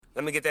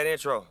Let me get that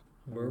intro.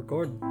 We're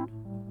recording.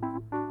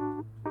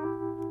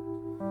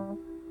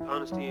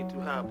 Honesty ain't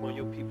too high up on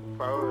your people's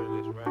priority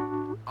list,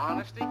 right?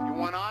 Honesty? You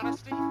want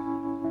honesty?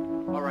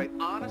 All right,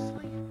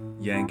 honestly?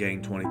 Yang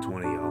Gang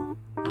 2020, y'all.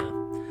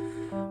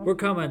 We're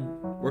coming.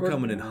 We're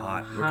coming in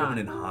hot. We're coming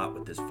in hot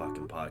with this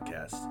fucking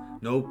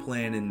podcast. No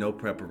planning, no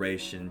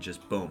preparation,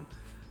 just boom.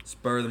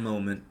 Spur of the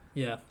moment.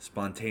 Yeah.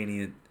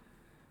 Spontaneous.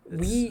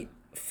 We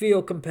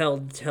feel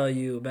compelled to tell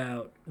you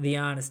about the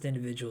honest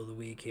individual of the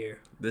week here.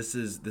 This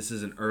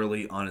is an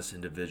early honest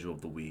individual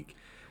of the week.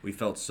 We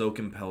felt so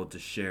compelled to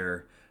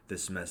share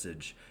this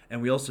message.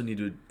 And we also need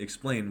to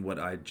explain what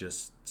I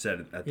just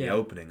said at the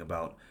opening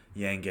about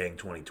Yang Gang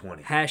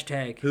 2020.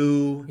 Hashtag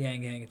Who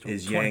Yang Gang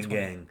is Yang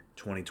Gang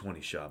 2020,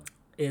 Shub?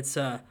 It's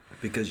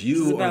because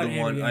you are the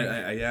one. Yang.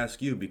 I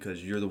ask you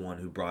because you're the one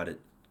who brought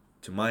it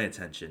to my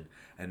attention,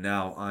 and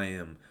now I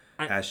am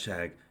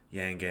hashtag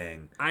Yang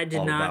Gang. I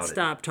did not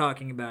stop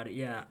talking about it.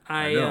 Yeah,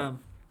 I know.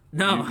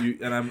 No.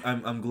 And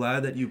I'm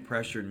glad that you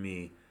pressured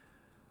me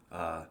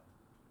to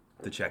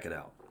check it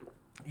out.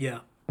 Yeah.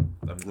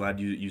 I'm glad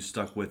you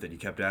stuck with it. You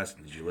kept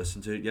asking, did you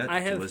listen to it yet?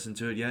 Did you listen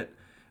to it yet?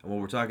 And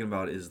what we're talking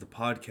about is the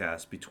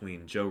podcast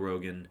between Joe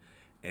Rogan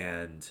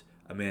and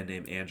a man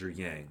named Andrew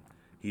Yang.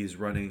 He's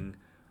running...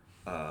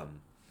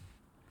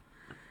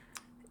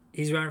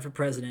 He's running for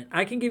president.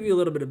 I can give you a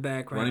little bit of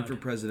background. Running for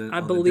president I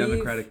on believe the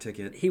Democratic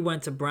ticket. He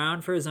went to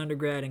Brown for his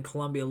undergrad and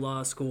Columbia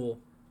Law School.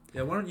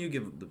 Yeah, why don't you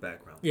give the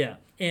background? Yeah,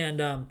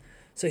 and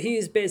so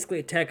he's basically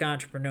a tech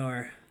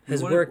entrepreneur.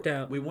 Worked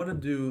out. We want to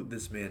do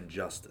this man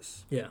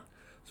justice. Yeah.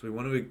 So we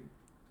want to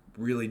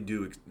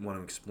want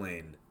to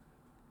explain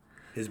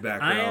his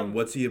background.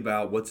 What's he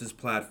about? What's his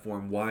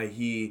platform? Why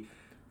he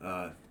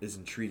is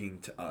intriguing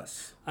to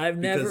us. Let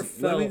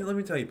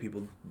me tell you,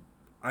 people.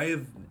 I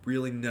have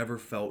really never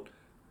felt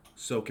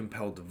so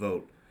compelled to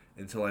vote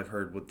until I've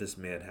heard what this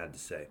man had to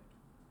say.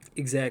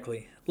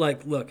 Exactly.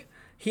 Like, look,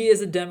 he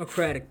is a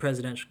Democratic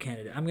presidential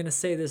candidate. I'm going to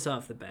say this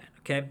off the bat,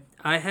 okay?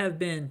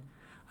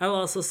 I'll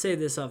also say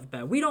this off the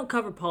bat. We don't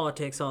cover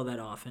politics all that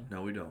often.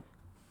 No, we don't.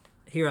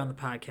 Here on the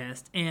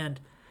podcast. And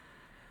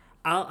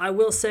I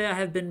will say I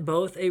have been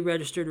both a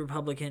registered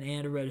Republican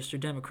and a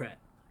registered Democrat,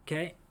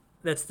 okay?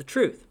 That's the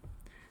truth.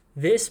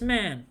 This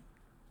man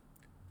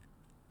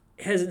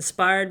has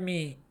inspired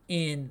me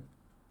in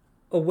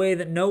a way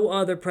that no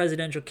other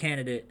presidential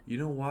candidate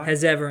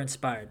has ever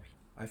inspired me.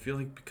 I feel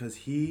like because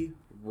he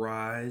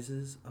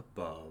rises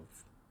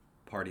above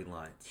party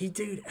lines.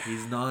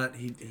 He's not.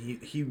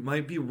 He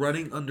might be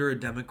running under a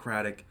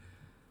Democratic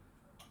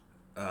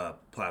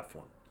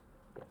platform,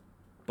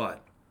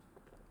 but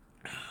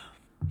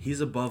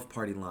he's above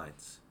party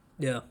lines.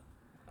 Yeah.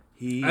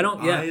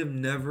 I have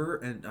never,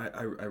 and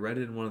I read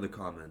it in one of the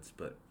comments,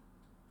 but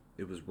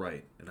it was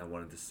right, and I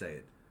wanted to say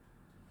it.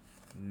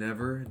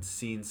 Never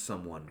seen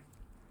someone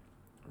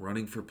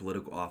running for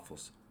political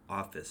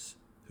office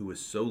who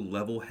was so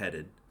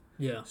level-headed,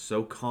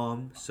 so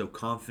calm, so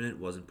confident,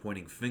 wasn't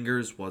pointing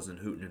fingers, wasn't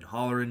hooting and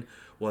hollering,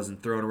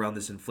 wasn't throwing around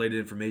this inflated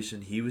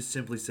information. He was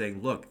simply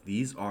saying, look,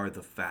 these are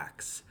the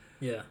facts.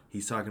 Yeah.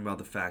 He's talking about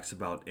the facts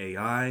about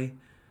AI,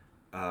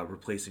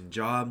 replacing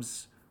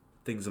jobs,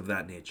 things of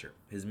that nature.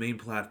 His main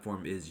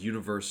platform is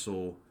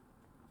universal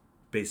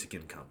basic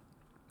income.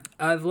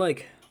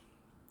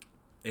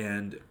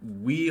 And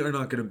we are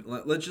not going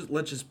to...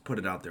 Let's just put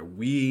it out there.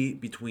 We,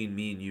 between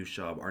me and you,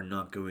 Shab, are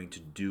not going to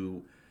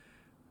do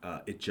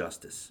it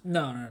justice.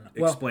 No.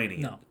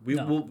 Explaining it.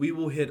 We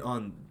will hit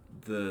on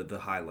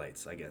the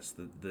highlights, I guess,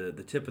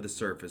 the tip of the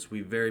surface.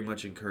 We very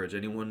much encourage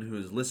anyone who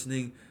is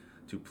listening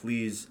to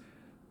please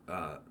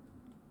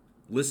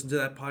listen to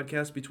that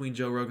podcast between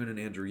Joe Rogan and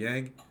Andrew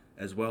Yang,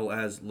 as well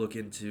as look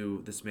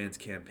into this man's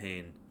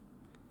campaign.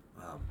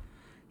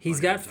 He's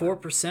got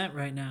 4%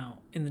 right now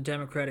in the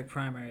Democratic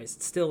primaries.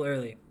 It's still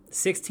early.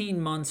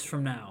 16 months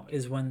from now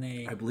is when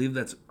they I believe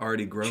that's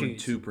already grown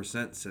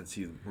 2% since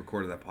he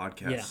recorded that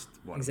podcast.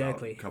 Yeah,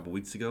 exactly. About a couple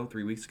weeks ago,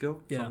 3 weeks ago?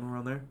 Yeah. Something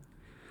around there?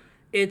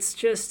 It's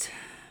just...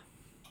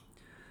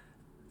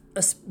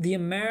 the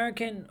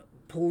American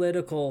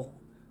political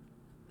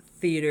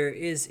theater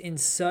is in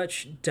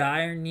such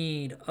dire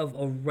need of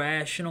a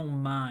rational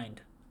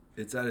mind.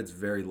 It's at its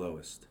very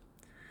lowest.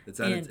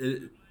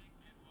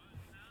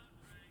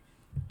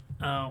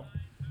 Oh,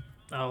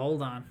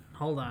 hold on.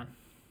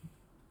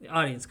 The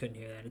audience couldn't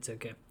hear that. It's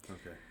okay.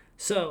 Okay.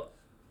 So,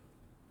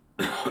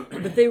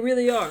 but they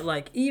really are.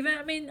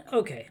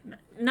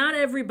 Not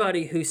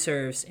everybody who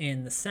serves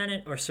in the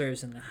Senate or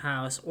serves in the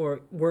House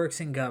or works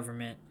in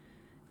government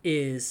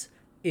is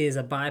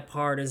a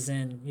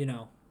bipartisan,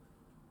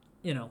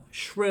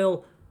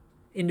 shrill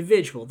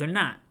individual. They're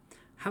not.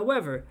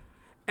 However,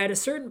 at a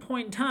certain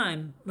point in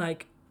time,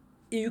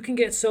 you can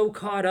get so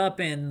caught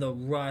up in the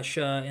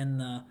Russia and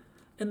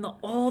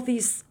all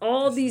these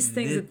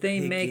things that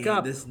they make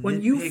up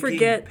when you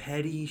forget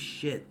petty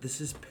shit. This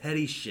is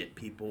petty shit,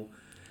 people.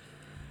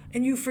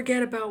 And you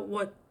forget about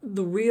what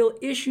the real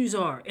issues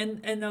are,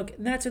 and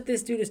that's what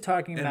this dude is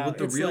talking about. And what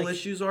the real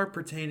issues are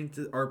pertaining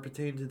to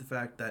the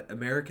fact that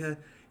America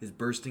is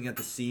bursting at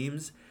the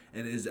seams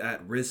and is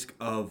at risk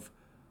of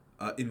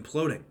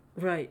imploding.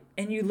 Right.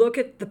 And you look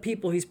at the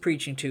people he's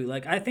preaching to.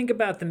 Like, I think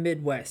about the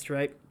Midwest,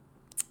 right?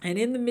 And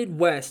in the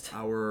Midwest,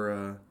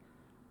 Our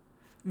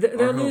they're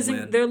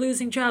homeland.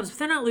 losing jobs. But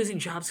they're not losing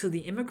jobs because of the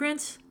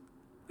immigrants.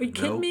 Are you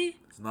kidding me?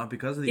 It's not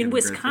because of the In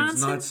immigrants.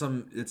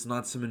 Wisconsin? It's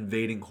not some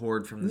invading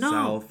horde from the No.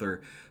 south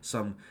or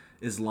some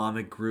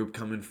Islamic group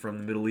coming from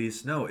the Middle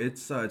East. No,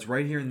 it's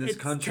right here in this It's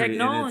country,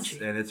 technology.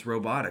 and it's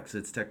robotics.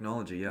 It's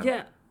technology. Yeah.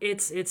 Yeah,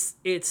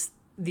 it's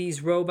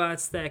these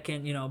robots that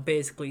can,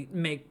 basically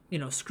make,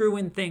 screw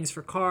in things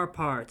for car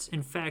parts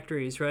in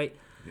factories, right?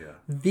 Yeah.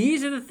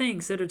 These are the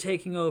things that are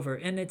taking over,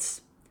 and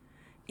it's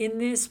in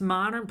this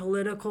modern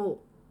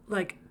political,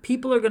 like,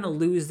 people are going to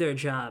lose their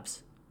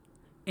jobs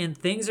and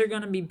things are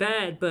going to be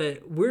bad,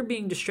 but we're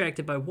being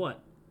distracted by what?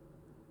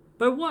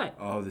 By what?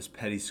 Oh, this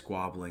petty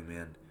squabbling,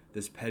 man.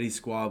 This petty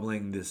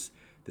squabbling, this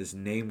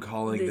name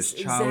calling, this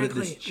Exactly.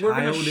 childish, We're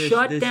gonna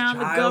shut down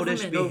the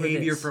childish government over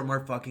behavior this. from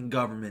our fucking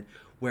government,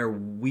 where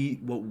what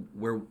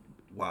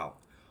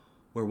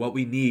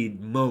we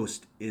need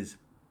most is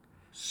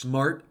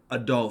smart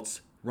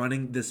adults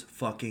running this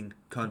fucking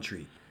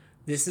country.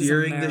 This is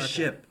Steering the America.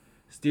 ship.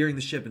 Steering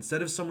the ship.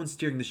 Instead of someone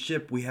steering the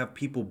ship, we have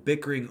people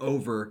bickering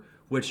over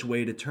which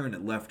way to turn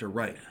it, left or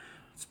right.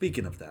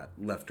 Speaking of that,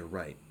 left or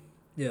right,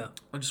 Yeah.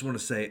 I just want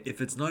to say, if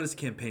it's not his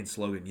campaign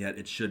slogan yet,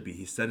 it should be.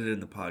 He said it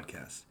in the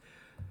podcast.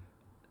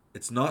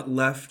 It's not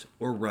left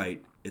or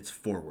right, it's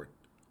forward.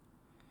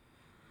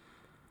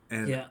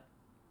 And Yeah.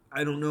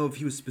 I don't know if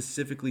he was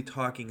specifically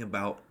talking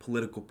about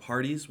political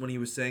parties when he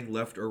was saying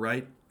left or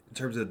right. In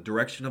terms of the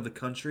direction of the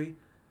country,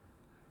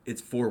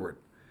 it's forward.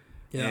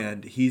 Yeah.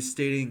 And he's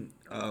stating,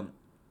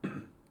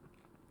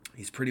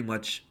 he's pretty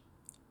much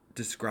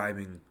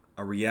describing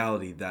a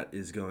reality that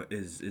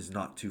is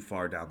not too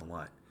far down the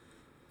line.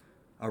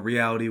 A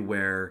reality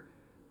where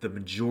the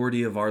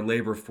majority of our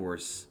labor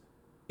force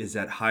is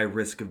at high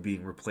risk of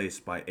being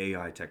replaced by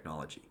AI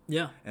technology.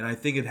 Yeah. And I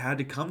think it had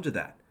to come to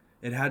that.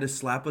 It had to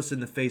slap us in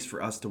the face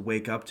for us to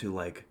wake up to,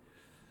 like,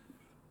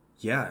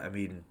 yeah, I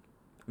mean,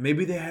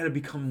 maybe they had to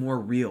become more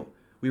real.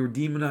 We were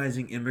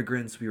demonizing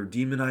immigrants. We were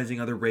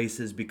demonizing other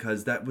races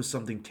because that was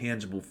something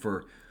tangible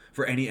for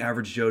any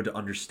average Joe to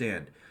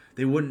understand.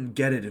 They wouldn't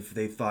get it if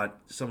they thought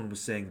someone was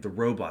saying the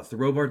robots. The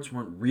robots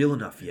weren't real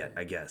enough yet,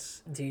 I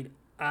guess. Dude,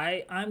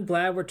 I'm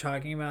glad we're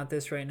talking about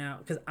this right now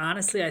because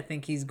honestly, I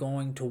think he's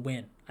going to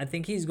win. I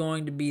think he's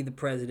going to be the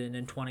president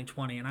in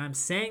 2020, and I'm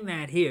saying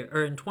that here,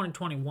 or in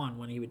 2021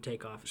 when he would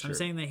take office. Sure. I'm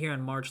saying that here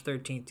on March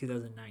 13th,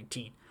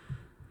 2019.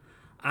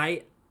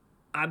 I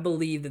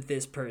believe that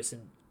this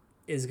person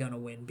is going to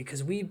win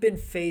because we've been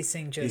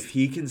facing just if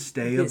he can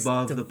stay this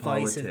above the divisiveness.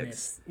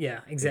 politics. Yeah,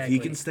 If exactly. he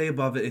can stay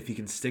above it, if he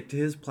can stick to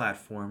his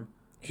platform.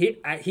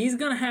 He's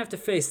going to have to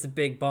face the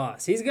big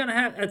boss. He's going to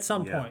have, at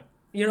some Yeah. point.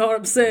 You know what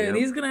I'm saying? Yep.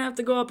 He's going to have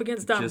to go up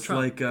against Donald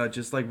Trump.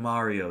 Just like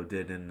Mario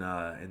did in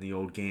the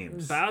old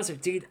games. Bowser,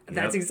 dude,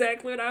 that's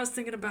exactly what I was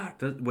thinking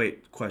about.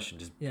 Wait, question.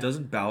 Yeah.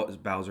 Doesn't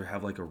Bowser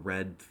have like a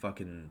red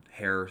fucking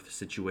hair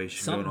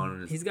situation going on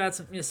in his... He's got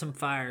some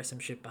fire, some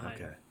shit behind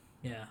Okay. him.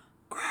 Yeah.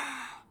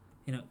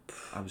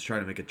 I was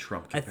trying to make a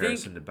Trump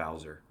comparison to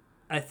Bowser.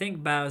 I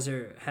think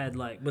Bowser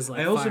was like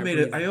I also fire made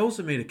breathing. I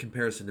also made a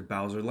comparison to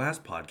Bowser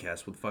last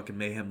podcast with fucking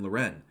Mayhem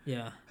Loren.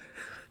 Yeah.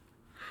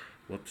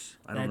 Whoops.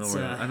 I That's,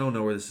 don't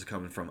know where this is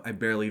coming from. I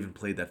barely even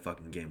played that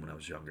fucking game when I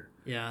was younger.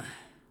 Yeah.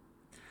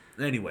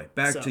 Anyway,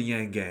 back to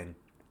Yang Gang.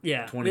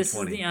 Yeah. 2020. This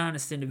is the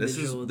honest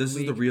individual. This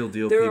is the real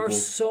deal, there people. are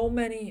so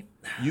many.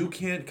 You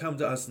can't come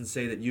to us and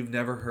say that you've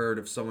never heard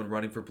of someone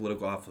running for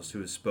political office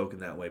who has spoken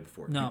that way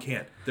before. No. You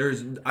can't.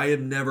 I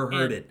have never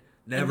heard it.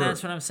 Never. And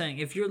that's what I'm saying.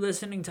 If you're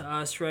listening to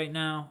us right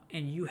now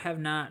and you have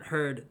not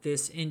heard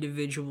this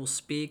individual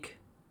speak,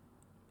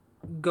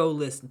 go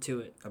listen to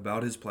it.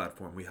 About his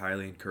platform, we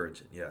highly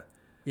encourage it. Yeah.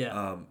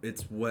 Yeah.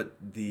 It's what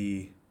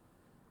the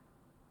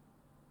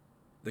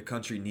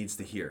country needs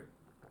to hear.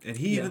 And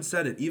he even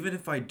said it, even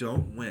if I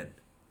don't win,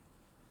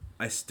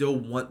 I still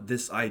want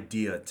this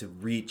idea to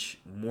reach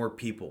more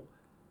people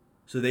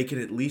so they can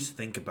at least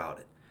think about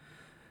it.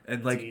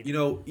 And like,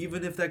 Dude.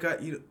 Even if that guy,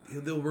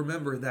 they'll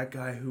remember that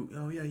guy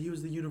who, he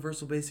was the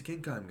universal basic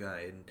income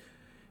guy.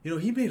 And,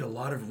 he made a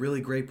lot of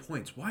really great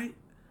points. Why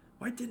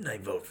didn't I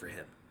vote for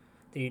him?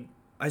 Dude.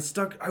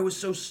 I was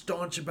so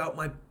staunch about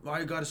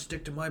I got to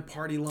stick to my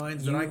party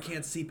lines that I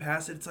can't see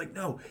past it. It's like,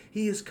 no,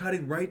 he is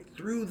cutting right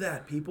through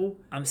that, people.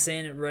 I'm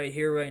saying it right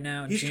here, right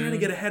now. He's trying to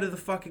get ahead of the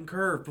fucking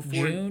curve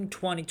before... June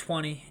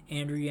 2020,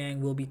 Andrew Yang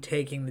will be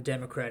taking the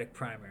Democratic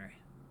primary.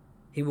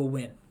 He will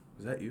win.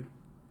 Was that you?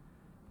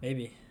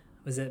 Maybe.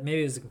 Maybe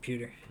it was the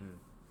computer.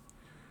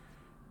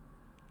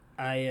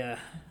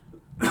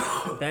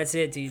 That's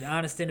it, dude.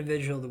 Honest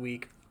individual of the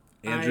week.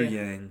 Andrew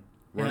Yang,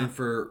 running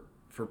for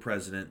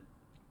president,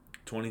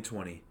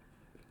 2020.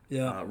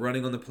 Yeah.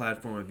 Running on the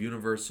platform of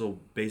universal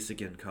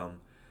basic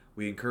income.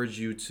 We encourage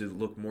you to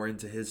look more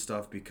into his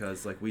stuff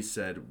because, like we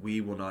said,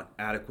 we will not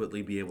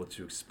adequately be able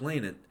to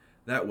explain it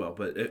that well,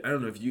 but I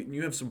don't know if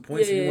you have some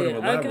points that you want to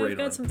elaborate I've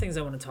got on. some things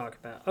I want to talk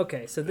about.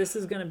 Okay, so this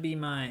is going to be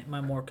my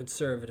more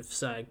conservative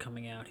side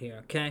coming out here,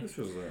 okay? This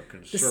was a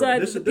conservative. The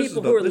side that the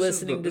people who are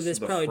listening to this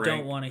probably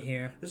don't want to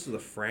hear. This is the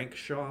Frank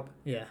shop.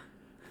 Yeah.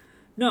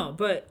 No,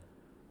 but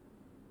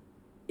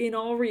in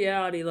all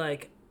reality,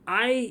 like,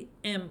 I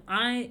am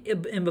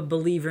a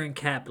believer in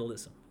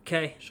capitalism,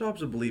 okay?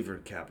 Shop's a believer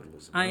in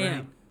capitalism. I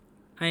right?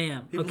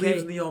 am. He okay?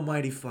 believes in the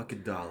almighty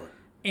fucking dollar.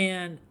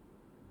 And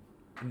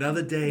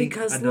another day,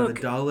 because, another look,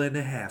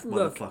 $1.50,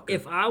 motherfucker.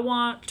 If I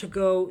want to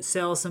go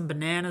sell some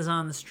bananas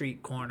on the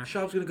street corner,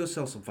 Shop's gonna go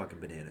sell some fucking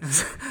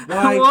bananas.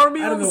 Why? I want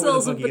to don't know sell where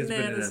the some fuck he gets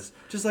bananas.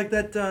 Just like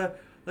that.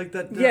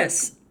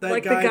 Yes, that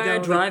like guy the guy I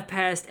down drive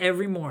past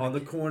every morning on the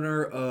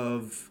corner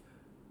of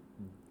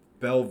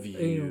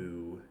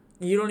Bellevue.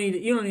 You don't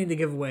need to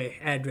give away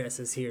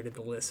addresses here to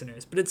the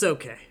listeners, but it's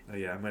okay. Oh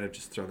yeah, I might have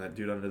just thrown that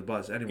dude under the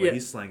bus. Anyway,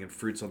 he's slanging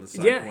fruits on the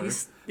side corner.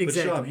 Exactly. But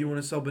Shop, you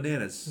want to sell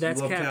bananas?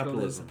 That's you love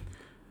capitalism.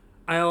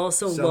 I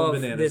also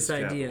Selling love this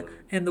idea.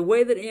 capitalism. And the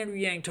way that Andrew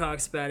Yang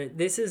talks about it,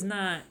 this is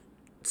not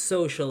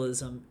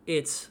socialism.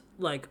 It's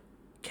like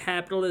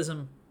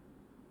capitalism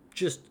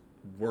just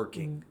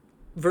working.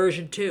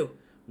 Version 2.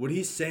 What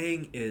he's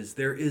saying is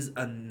there is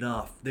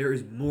enough. There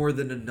is more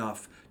than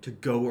enough to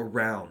go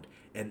around,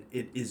 and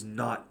it is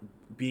not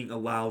being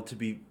allowed to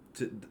be.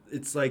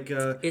 It's like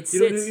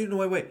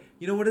wait.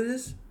 You know what it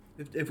is?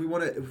 If we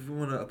want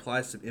to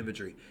apply some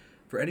imagery,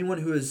 for anyone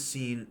who has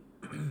seen,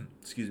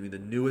 excuse me, the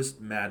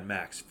newest Mad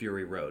Max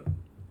Fury Road.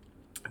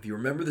 If you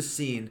remember the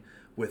scene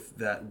with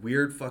that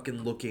weird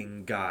fucking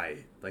looking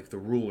guy, like the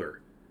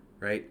ruler,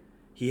 right?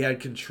 He had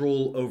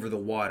control over the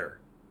water.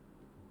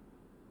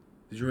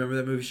 Did you remember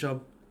that movie,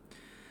 Shub?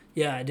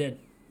 Yeah, I did.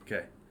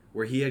 Okay.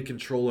 Where he had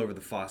control over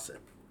the faucet.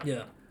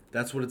 Yeah.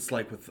 That's what it's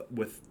like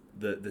with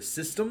the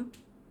system.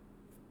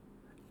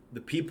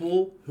 The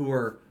people who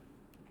are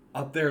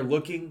up there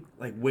looking,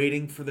 like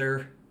waiting for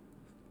their,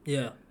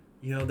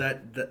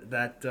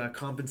 that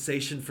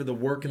compensation for the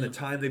work and the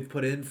time they've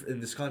put in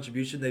this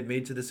contribution they've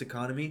made to this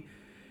economy,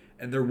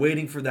 and they're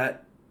waiting for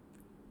that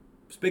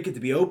spigot to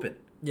be open.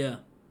 Yeah.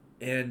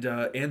 And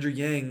Andrew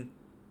Yang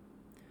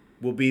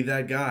will be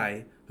that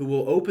guy who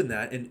will open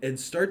that and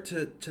start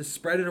to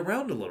spread it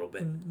around a little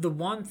bit. The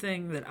one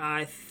thing that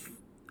I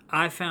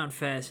found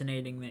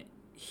fascinating that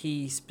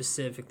he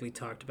specifically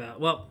talked about,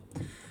 well,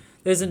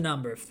 there's a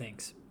number of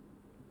things.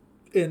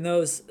 And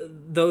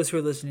those who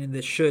are listening to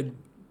this should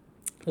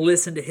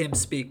listen to him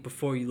speak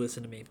before you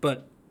listen to me.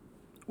 But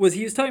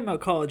he was talking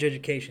about college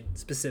education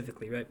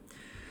specifically, right?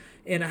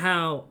 And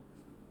how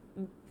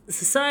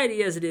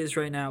society as it is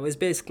right now is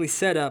basically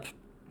set up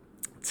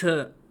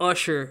to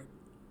usher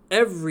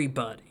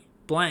everybody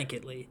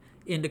blanketly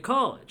into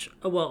college.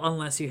 Well,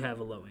 unless you have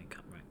a low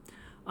income,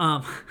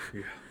 right?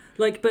 Yeah.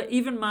 But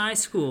even my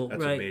school,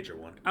 That's right? a major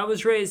one. I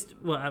was raised,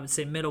 I would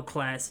say middle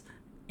class,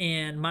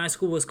 and my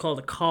school was called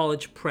a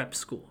college prep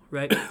school,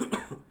 right?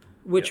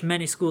 Which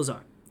many schools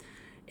are.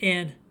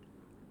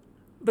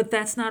 But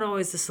that's not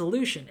always the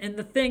solution. And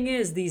the thing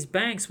is, these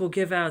banks will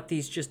give out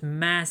these just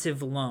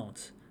massive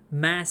loans.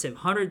 Massive,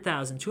 $100,000,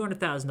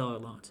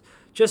 $200,000 loans.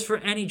 Just for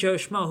any Joe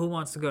Schmo who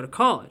wants to go to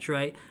college,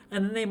 right?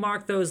 And then they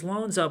mark those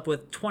loans up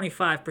with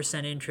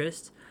 25%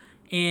 interest.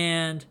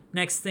 And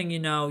next thing you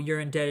know, you're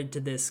indebted to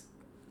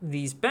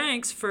these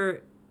banks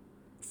for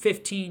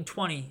 15,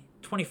 20,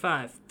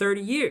 25,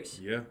 30 years.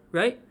 Yeah.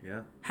 Right?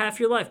 Yeah.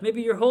 Half your life,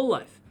 maybe your whole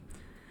life.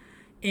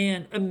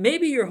 And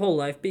maybe your whole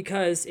life,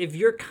 because if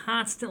you're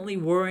constantly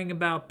worrying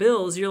about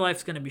bills, your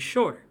life's going to be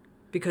shorter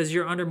because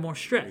you're under more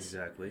stress.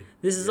 Exactly.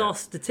 This is all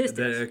statistics.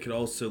 Then it could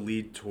also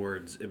lead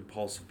towards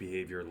impulsive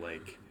behavior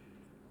like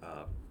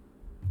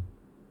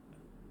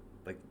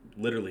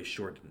literally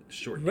shortening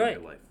your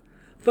life.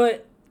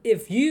 But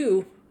if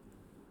you,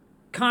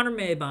 Connor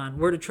Maybon,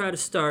 were to try to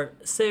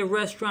start, say, a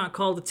restaurant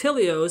called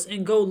Attilio's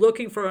and go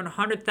looking for a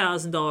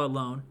 $100,000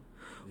 loan,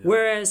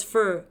 whereas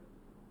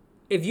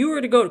if you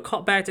were to go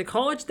back to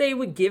college, they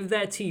would give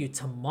that to you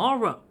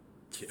tomorrow.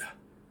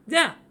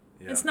 Yeah.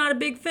 It's not a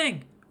big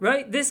thing,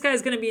 right? This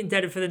guy's going to be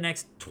indebted for the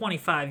next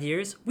 25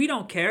 years. We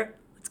don't care.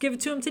 Let's give it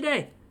to him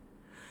today.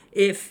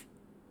 If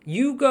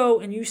you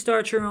go and you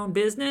start your own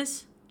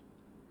business,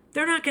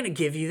 they're not going to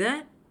give you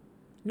that.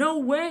 No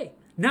way.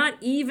 Not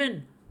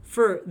even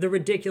for the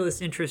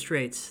ridiculous interest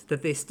rates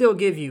that they still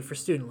give you for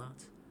student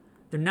loans.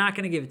 They're not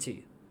going to give it to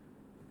you.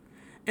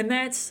 And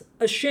that's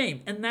a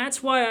shame. And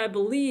that's why I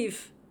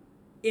believe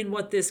in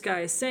what this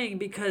guy is saying,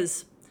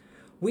 because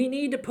we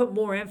need to put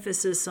more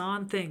emphasis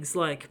on things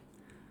like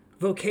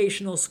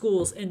vocational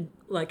schools and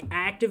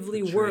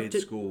actively work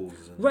to schools,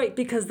 right,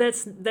 because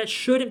that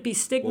shouldn't be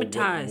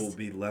stigmatized. What will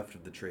be left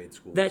of the trade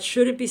schools? That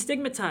shouldn't be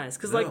stigmatized,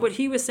 because what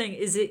he was saying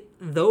is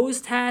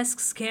those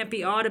tasks can't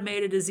be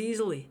automated as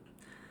easily.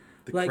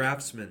 The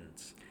craftsmen.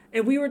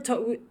 And we were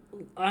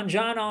on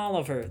John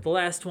Oliver, the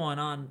last one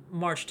on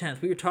March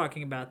 10th. We were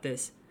talking about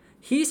this.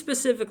 He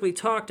specifically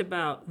talked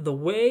about the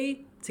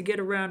way to get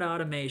around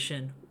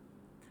automation.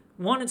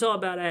 One, it's all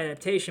about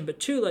adaptation,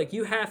 but two,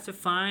 you have to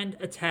find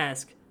a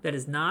task that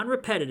is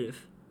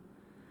non-repetitive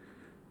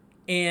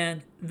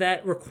And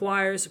that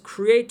requires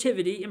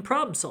creativity and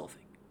problem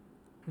solving.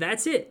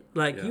 That's it.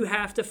 Like, you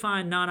have to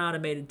find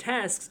non-automated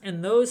tasks,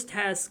 and those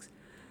tasks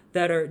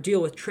that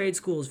deal with trade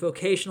schools,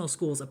 vocational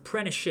schools,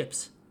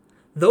 apprenticeships.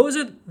 Those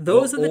are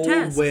the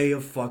tasks. Old way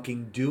of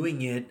fucking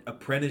doing it,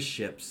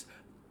 apprenticeships.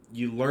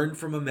 You learn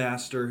from a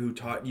master who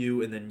taught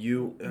you, and then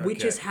you... Okay.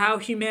 Which is how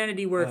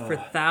humanity worked for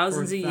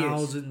thousands of years.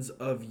 Thousands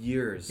of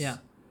years. Yeah.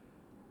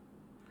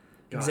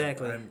 God,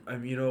 Exactly.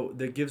 I'm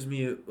that gives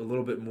me a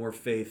little bit more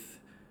faith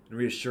and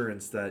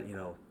reassurance that,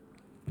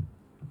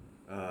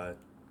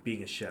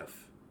 being a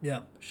chef. Yeah.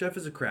 A chef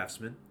is a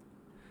craftsman.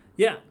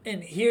 Yeah,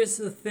 and here's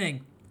the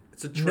thing.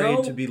 It's a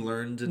trade to be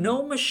learned. And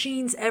no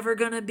machine's ever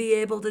going to be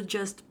able to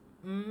just...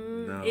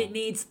 No. It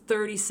needs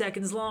 30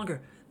 seconds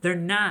longer. They're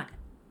not.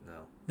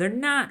 No. They're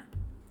not.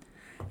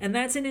 And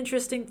that's an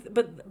interesting...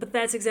 But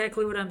that's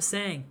exactly what I'm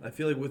saying. I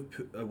feel like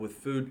with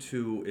food,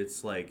 too,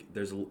 it's like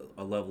there's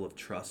a level of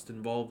trust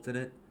involved in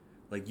it.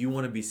 Like, you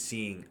want to be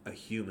seeing a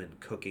human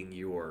cooking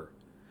your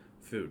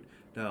food.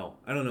 Now,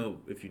 I don't know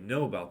if you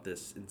know about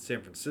this. In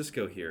San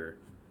Francisco here,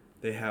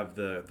 they have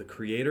the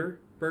Creator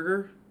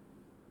Burger.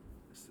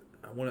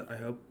 I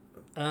hope...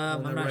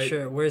 I'm not right.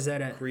 sure. Where's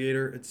that at?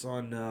 Creator, it's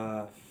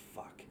on...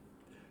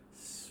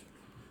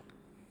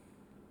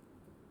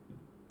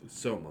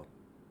 Soma.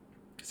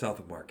 South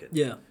of Market.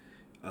 Yeah.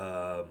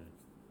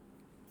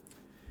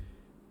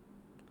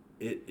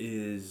 It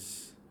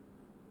is...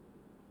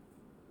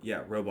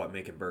 Yeah, robot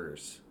making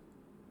burgers.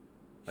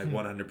 Like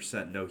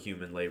 100% no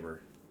human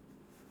labor.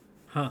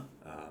 Huh.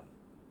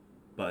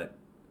 But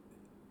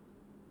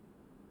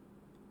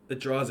it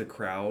draws a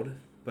crowd,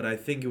 but I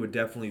think it would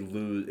definitely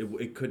lose...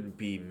 It couldn't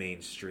be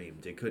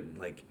mainstreamed. It couldn't,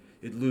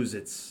 it'd lose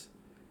its...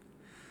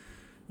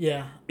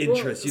 Yeah.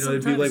 interest. Well,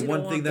 It'd be like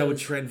one want thing that would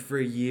those. trend for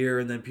a year,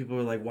 and then people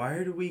are like,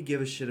 why do we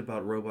give a shit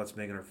about robots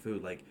making our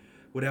food? Like,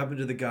 what happened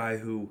to the guy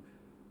who,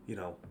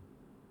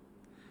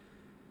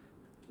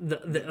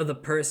 The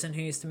person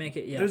who used to make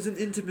it, yeah. There's an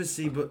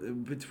intimacy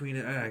between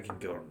it. I can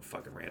go on a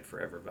fucking rant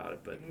forever about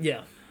it, but...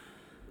 Yeah.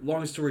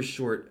 Long story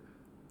short,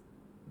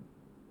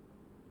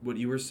 what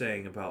you were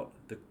saying about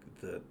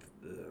the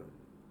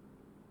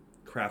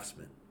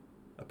craftsmen,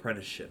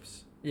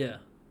 apprenticeships, Yeah.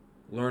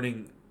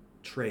 learning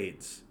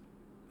trades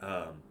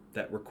that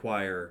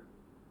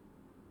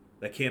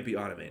can't be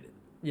automated.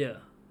 Yeah.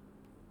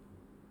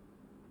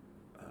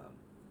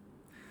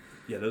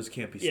 Yeah, those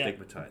can't be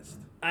stigmatized.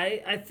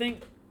 I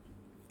think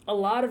a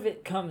lot of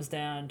it comes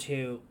down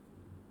to,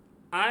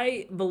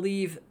 I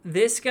believe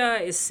this guy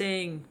is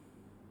saying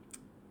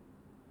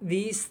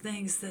these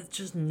things that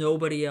just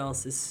nobody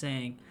else is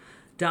saying.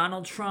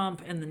 Donald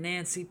Trump and the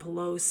Nancy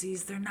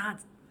Pelosi's,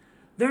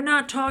 they're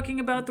not talking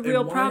about the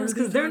real problems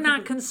because they're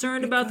not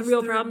concerned about the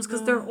real problems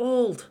because they're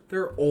old.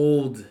 They're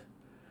old.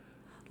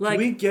 Like,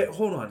 Can we get...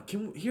 Hold on.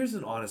 Here's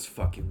an honest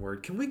fucking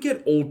word. Can we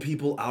get old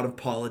people out of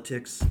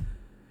politics?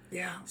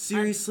 yeah.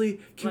 Seriously?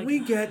 Can we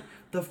get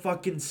the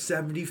fucking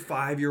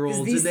 75-year-olds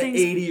and these the things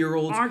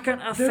 80-year-olds? aren't going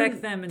to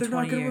affect them in 20 years. They're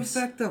not going to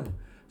affect them.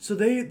 So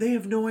they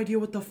have no idea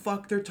what the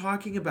fuck they're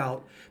talking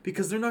about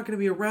because they're not going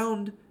to be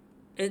around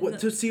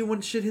to see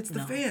when shit hits the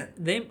fan. Trump,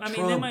 they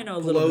might know a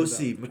little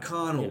Pelosi, bit about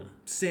McConnell,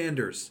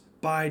 Sanders,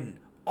 Biden,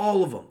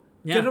 all of them.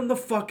 Yeah. Get them the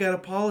fuck out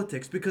of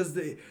politics because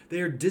they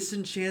are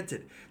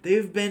disenchanted. They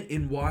have been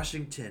in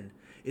Washington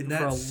in that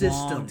for a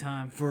system long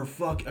time. for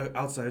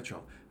outside of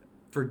Trump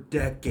for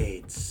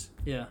decades.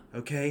 Yeah.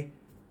 Okay?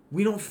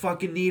 We don't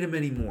fucking need them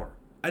anymore.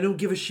 I don't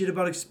give a shit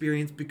about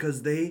experience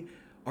because they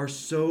are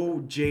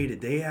so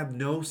jaded. They have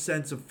no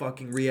sense of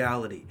fucking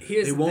reality.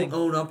 They won't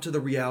own up to the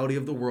reality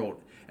of the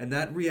world. And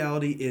that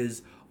reality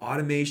is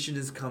automation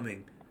is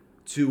coming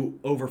to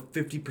over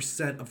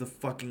 50% of the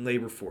fucking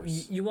labor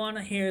force. You want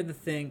to hear the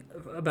thing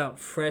about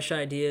fresh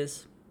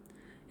ideas?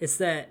 Is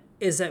that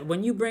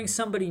when you bring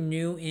somebody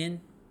new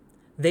in,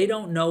 they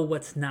don't know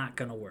what's not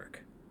going to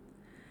work.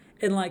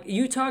 And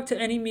you talk to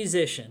any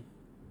musician.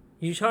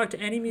 I feel like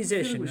we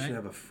should right?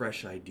 have a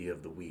fresh idea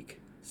of the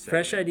week.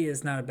 Fresh idea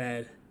is not a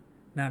bad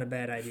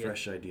idea.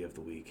 Fresh idea of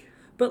the week.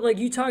 But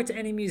you talk to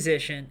any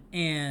musician,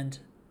 and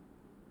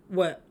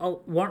one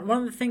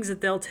of the things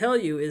that they'll tell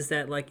you is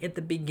that at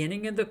the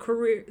beginning of their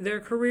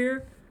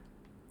career,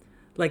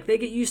 they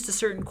get used to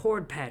certain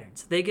chord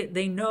patterns.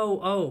 They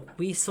know,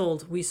 we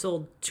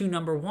sold 2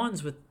 number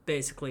ones with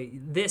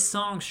basically this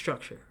song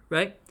structure,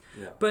 right?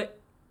 Yeah. But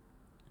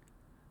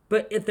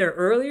at their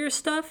earlier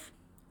stuff,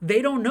 they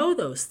don't know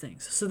those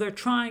things, so they're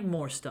trying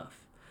more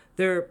stuff.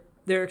 They're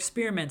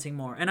experimenting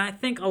more, and I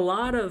think a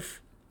lot of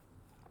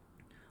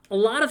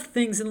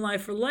things in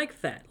life are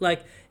like that.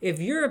 Like, if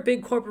you're a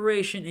big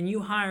corporation and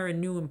you hire a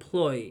new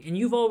employee and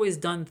you've always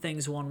done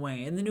things one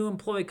way, and the new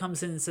employee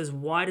comes in and says,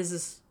 why does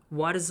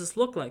this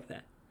look like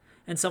that?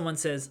 And someone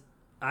says,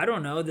 I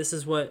don't know, this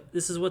is what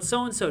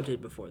so-and-so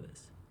did before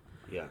this.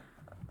 Yeah.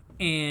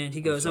 And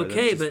he goes,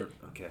 okay,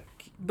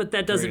 but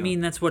that doesn't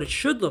mean that's what it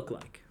should look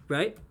like,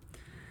 right?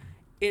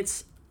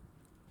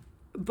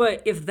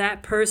 But if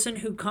that person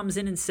who comes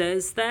in and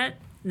says that,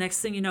 next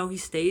thing you know, he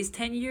stays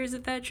 10 years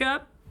at that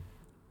job,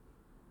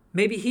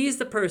 Maybe he's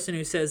the person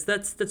who says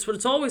that's what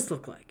it's always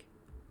looked like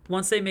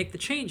once they make the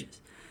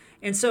changes.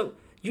 And so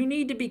you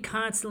need to be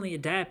constantly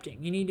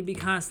adapting. You need to be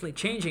constantly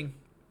changing.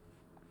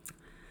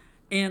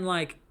 And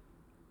like,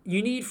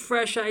 you need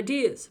fresh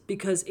ideas,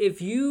 because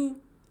if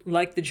you,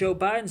 like the Joe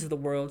Bidens of the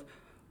world,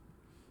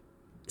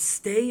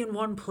 stay in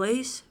one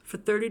place for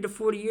 30 to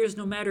 40 years,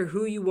 no matter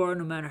who you are,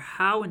 no matter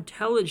how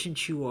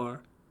intelligent you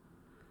are,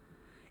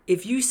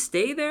 if you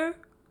stay there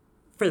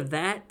for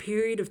that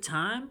period of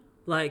time,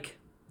 like,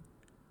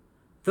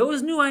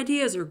 those new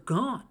ideas are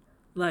gone.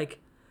 Like,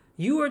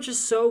 you are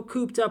just so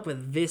cooped up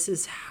with, this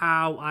is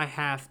how I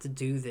have to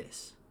do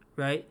this,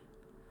 right?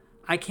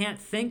 I can't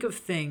think of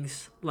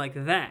things like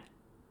that,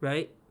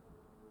 right?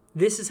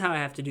 This is how I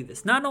have to do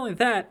this. Not only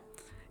that,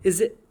 is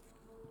it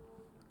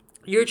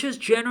you're just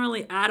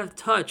generally out of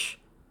touch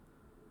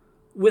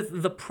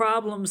with the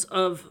problems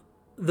of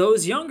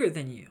those younger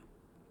than you.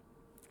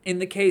 In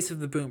the case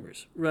of the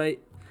boomers, right?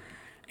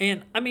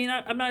 And I mean,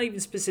 I'm not even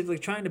specifically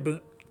trying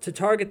to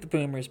target the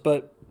boomers,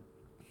 but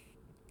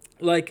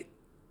like,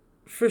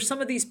 for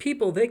some of these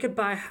people, they could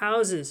buy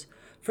houses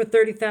for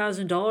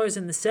 $30,000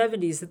 in the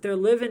 70s that they're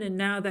living in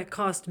now that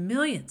cost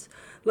millions.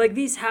 Like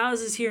these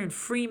houses here in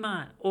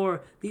Fremont,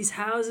 or these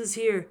houses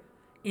here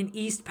in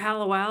East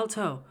Palo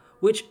Alto,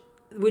 which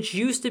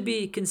used to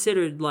be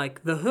considered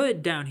like the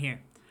hood down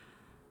here.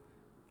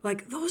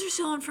 Like, those are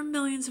selling for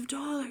millions of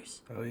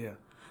dollars. Oh yeah.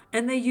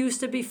 And they used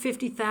to be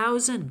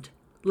 $50,000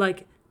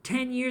 like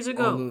 10 years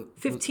ago,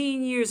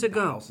 15 years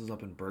ago. Houses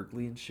up in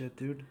Berkeley and shit,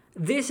 dude.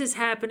 This is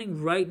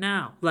happening right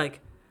now.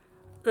 Like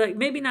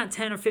maybe not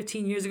 10 or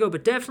 15 years ago,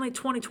 but definitely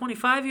 20,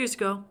 25 years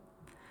ago.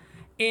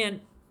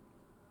 And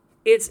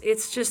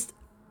it's just,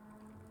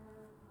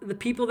 the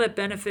people that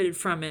benefited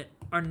from it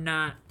are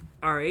not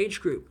our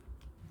age group.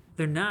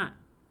 They're not.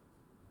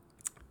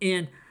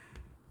 And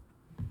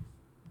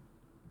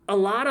a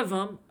lot of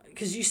them,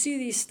 because you see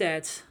these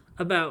stats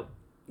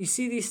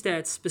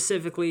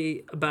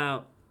specifically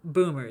about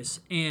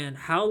boomers and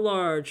how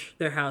large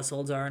their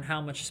households are and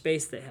how much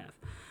space they have.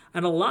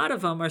 And a lot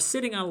of them are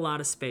sitting on a lot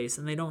of space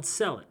and they don't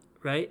sell it,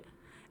 right?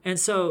 And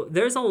so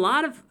there's a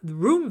lot of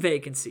room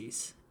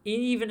vacancies in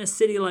even a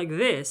city like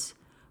this,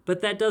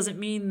 but that doesn't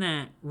mean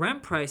that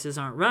rent prices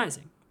aren't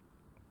rising,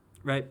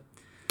 right?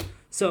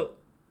 So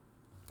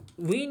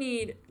we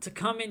need to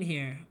come in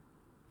here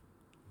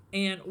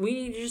and we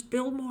need to just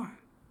build more.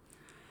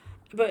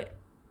 But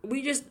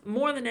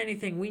more than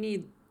anything, we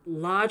need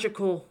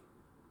logical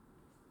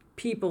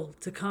people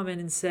to come in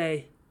and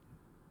say,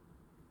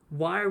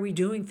 why are we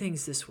doing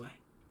things this way?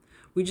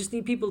 We just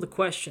need people to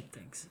question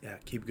things. Yeah,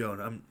 keep going.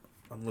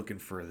 I'm looking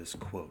for this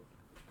quote.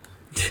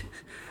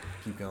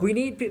 Keep going.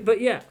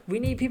 We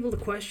need people to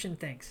question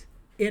things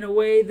in a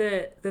way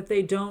that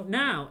they don't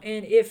now.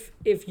 And if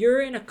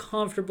you're in a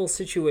comfortable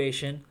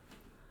situation,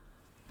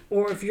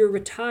 or if you're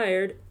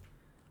retired,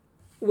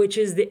 which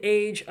is the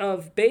age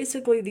of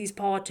basically these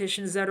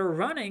politicians that are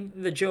running,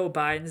 the Joe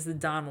Bidens, the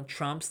Donald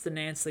Trumps, the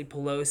Nancy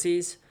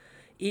Pelosi's,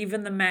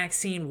 even the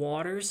Maxine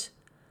Waters.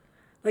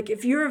 Like,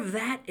 if you're of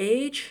that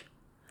age,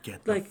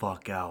 get the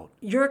fuck out.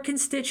 Your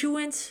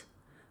constituents,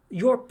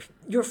 your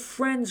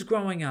friends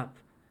growing up,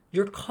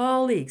 your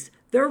colleagues,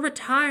 they're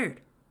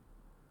retired.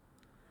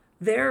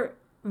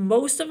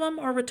 Most of them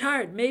are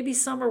retired. Maybe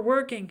some are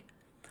working,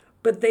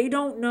 but they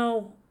don't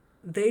know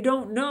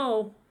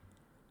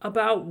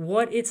about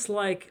what it's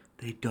like.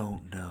 They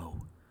don't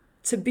know.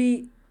 To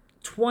be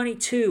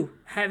 22,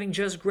 having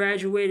just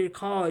graduated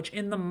college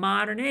in the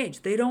modern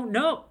age. They don't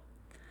know.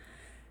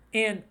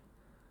 And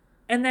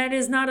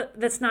that's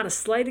not a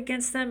slight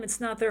against them. It's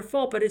not their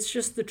fault, but it's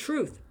just the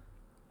truth.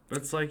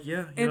 It's like,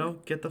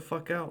 get the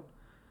fuck out.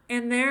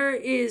 And there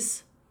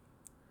is,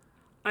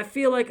 I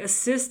feel like, a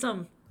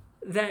system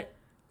that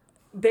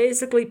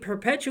basically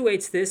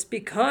perpetuates this,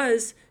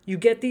 because you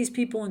get these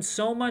people in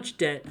so much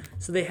debt,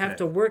 so they have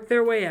to work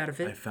their way out of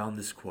it. I found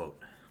this quote.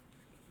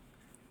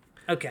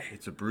 Okay.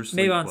 It's a Bruce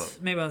Lee quote.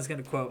 Maybe I was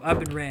going to quote. I've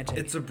been ranting.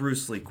 It's a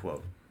Bruce Lee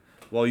quote.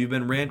 Well, you've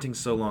been ranting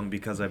so long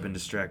because I've been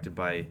distracted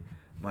by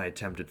my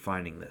attempt at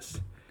finding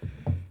this.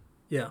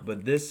 Yeah.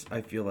 But this,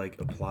 I feel like,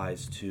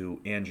 applies to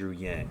Andrew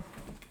Yang.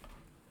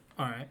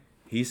 All right.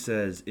 He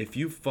says, if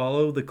you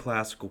follow the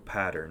classical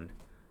pattern,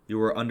 you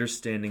are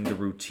understanding the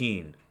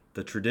routine,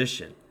 the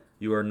tradition.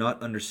 You are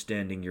not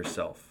understanding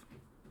yourself.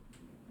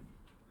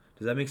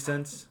 Does that make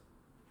sense?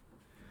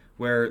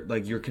 Where,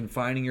 like, you're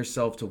confining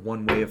yourself to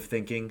one way of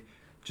thinking,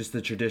 just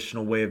the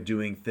traditional way of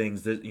doing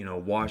things. That,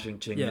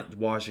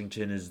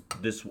 Washington is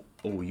this.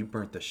 Oh, you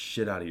burnt the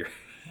shit out of your.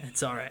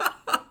 It's all right.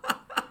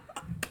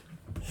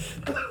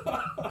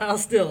 I'll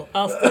still.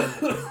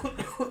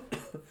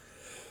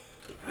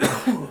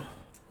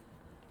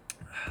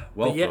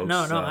 Well, yeah, folks,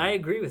 no, I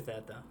agree with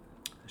that though.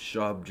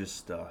 Schaub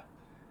just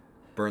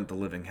burnt the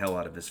living hell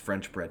out of his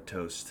French bread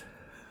toast.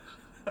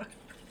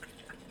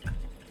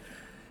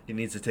 He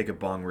needs to take a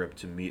bong rip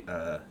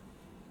to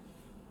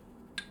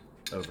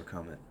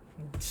overcome it.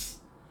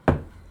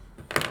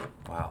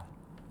 Wow.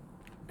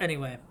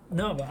 Anyway,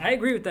 no, but I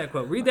agree with that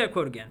quote. Read that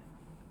quote again.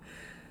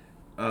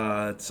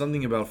 It's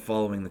something about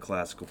following the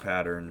classical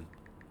pattern,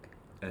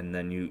 and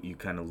then you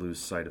kind of lose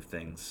sight of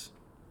things.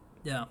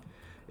 Yeah.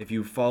 If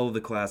you follow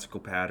the classical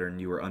pattern,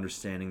 you are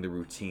understanding the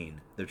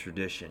routine, the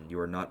tradition. You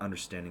are not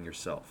understanding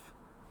yourself.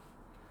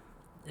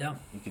 Yeah.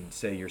 You can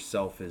say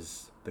yourself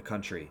is the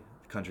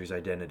country's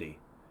identity.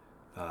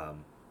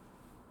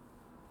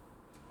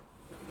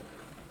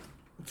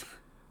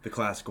 The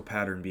classical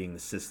pattern being the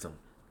system.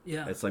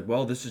 Yeah. It's like,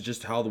 well, this is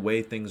just how the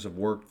way things have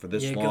worked for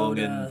this Yeah, long,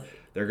 and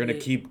they're gonna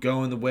keep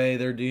going the way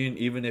they're doing,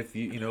 even if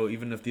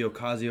even if the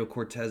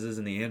Ocasio-Cortezes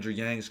and the Andrew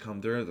Yangs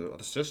come through,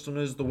 the system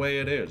is the way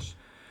it is.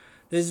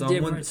 There's a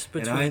difference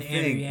between and I Andrew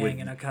think Yang with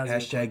and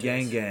Ocasio-Cortez.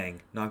 #Gang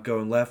Gang, not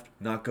going left,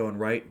 not going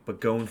right,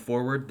 but going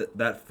forward,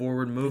 that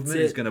forward movement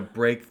is gonna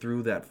break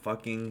through that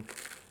fucking.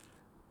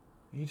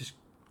 You just.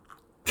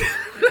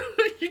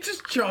 You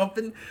just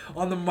chomping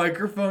on the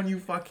microphone, you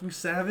fucking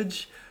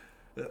savage.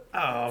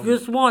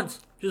 Just once.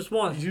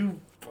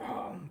 You.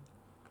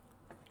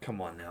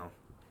 Come on now.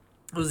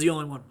 It was the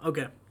only one.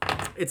 Okay.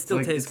 It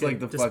still tastes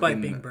good,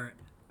 despite being burnt.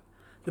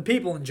 The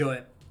people enjoy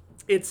it.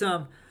 It's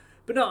but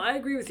no, I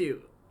agree with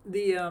you.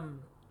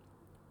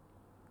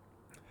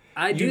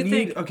 I do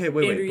think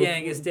Andrew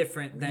Yang is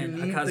different than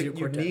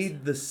Ocasio-Cortez. You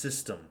need the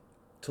system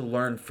to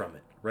learn from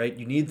it, right?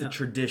 You need the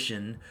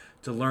tradition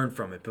to learn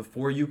from it.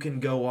 Before you can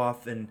go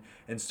off and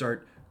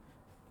start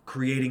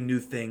creating new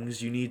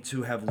things, you need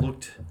to have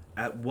looked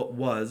at what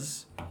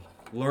was,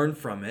 learn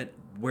from it,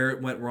 where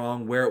it went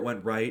wrong, where it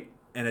went right,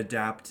 and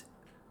adapt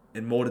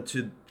and mold it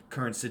to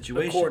current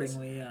situations.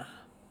 Accordingly, yeah.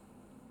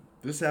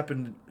 This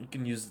happened, you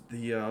can use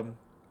the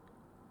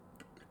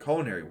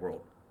culinary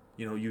world.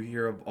 You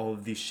hear of all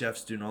of these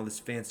chefs doing all this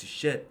fancy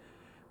shit,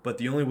 but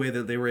the only way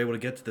that they were able to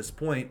get to this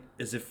point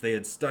is if they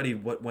had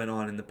studied what went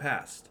on in the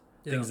past.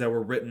 Yeah. Things that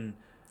were written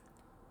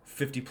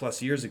 50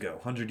 plus years ago,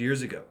 100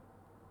 years ago.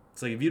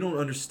 It's like, if you don't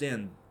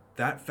understand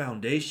that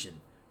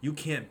foundation, you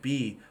can't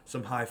be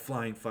some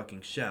high-flying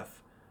fucking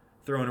chef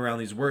throwing around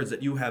these words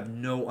that you have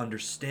no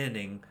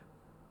understanding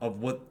of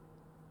what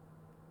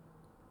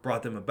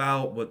brought them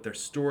about, what their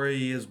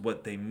story is,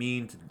 what they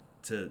mean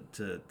to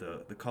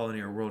the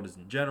culinary world is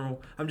in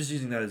general. I'm just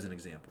using that as an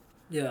example.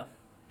 Yeah.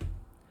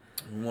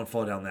 We won't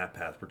fall down that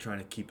path. We're trying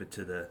to keep it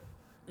to the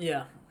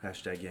 #Gang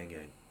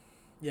Gang.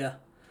 Yeah.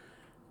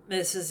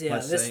 This is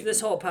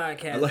this whole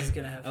podcast is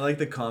gonna have. I like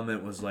the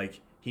comment was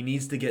like, he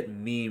needs to get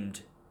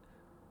memed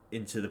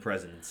into the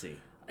presidency.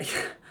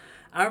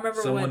 I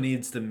remember someone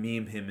needs to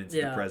meme him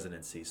into the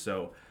presidency.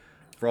 So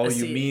for all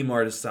you meme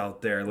artists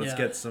out there, let's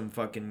get some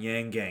fucking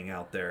Yang Gang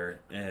out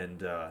there.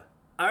 And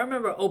I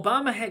remember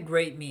Obama had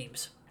great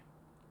memes,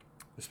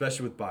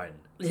 especially with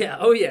Biden. Yeah.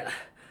 Oh yeah.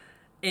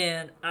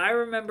 And I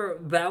remember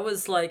that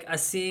was like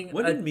seeing.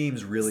 When did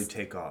memes really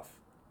take off?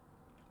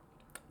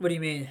 What do you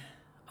mean?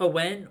 Oh,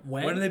 when?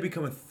 When did they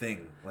become a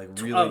thing? Like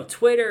really? Oh,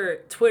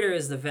 Twitter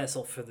is the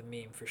vessel for the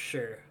meme for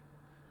sure.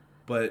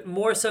 But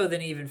more so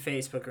than even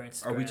Facebook or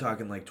Instagram. Are we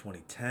talking like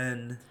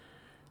 2010?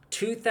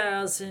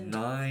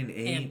 2009,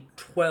 8? And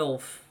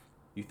 12.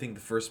 You think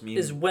the first meme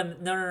is when?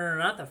 No,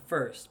 not the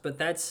first, but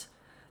that's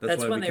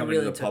when they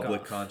really took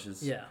public off.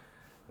 Conscious. Yeah.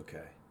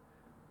 Okay.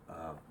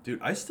 Dude,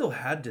 I still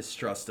had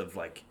distrust of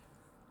like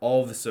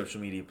all of the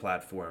social media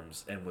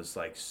platforms and was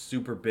like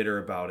super bitter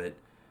about it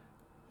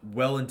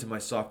well into my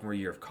sophomore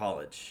year of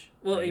college.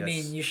 Well, I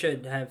mean, you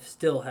should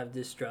still have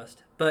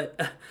distrust, but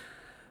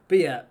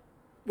yeah,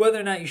 whether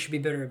or not you should be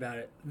bitter about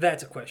it,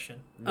 that's a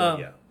question.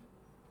 Yeah,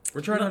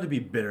 we're trying not to be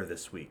bitter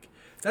this week.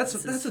 That's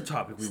a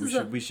topic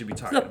we should be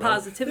talking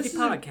about. This is a positivity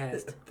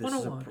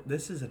podcast.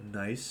 This is a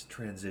nice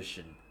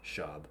transition,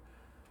 Shab,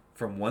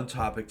 from one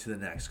topic to the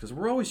next, because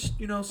we're always,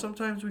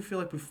 sometimes we feel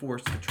like we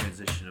force the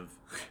transition of.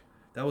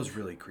 That was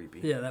really creepy.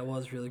 Yeah, that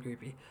was really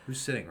creepy.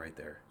 Who's sitting right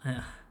there?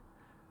 Yeah.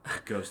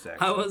 Ghost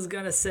action. I was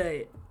gonna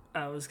say,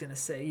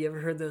 you ever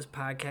heard those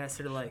podcasts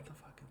that are like,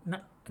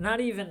 not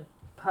even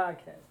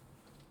podcasts.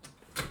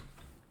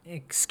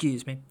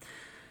 Excuse me.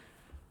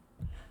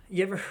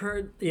 You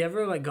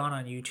ever like gone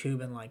on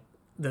YouTube and like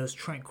those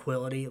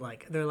tranquility,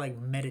 like they're like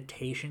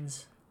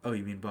meditations? Oh,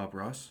 you mean Bob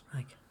Ross?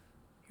 Like,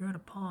 you're in a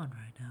pond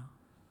right now.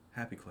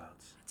 Happy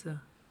clouds.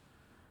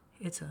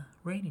 It's a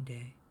rainy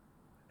day.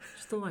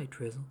 Just a light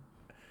drizzle.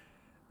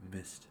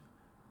 Mist.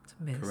 It's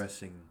a mist.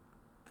 Caressing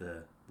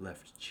the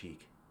left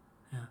cheek.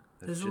 Yeah.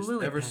 That's There's just a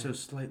lily ever pad. so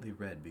slightly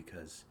red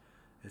because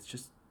it's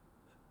just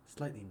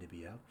slightly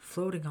nippy out.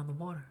 Floating on the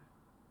water.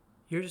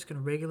 You're just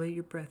going to regulate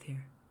your breath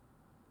here.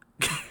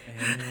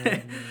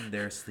 And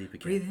they're asleep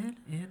again. Breathe in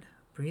and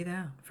breathe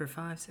out for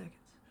 5 seconds.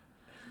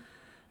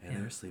 And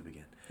they're asleep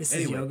again. This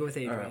is Yoga with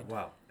Adrian. All right,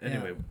 wow.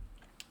 Anyway,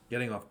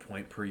 getting off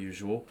point per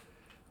usual.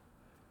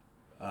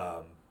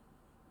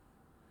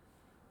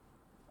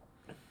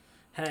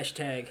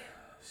 Hashtag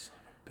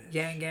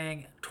Yang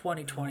Gang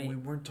 2020. No, we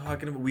weren't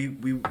talking about. We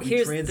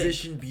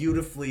transitioned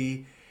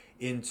beautifully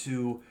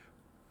into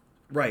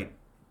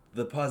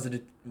the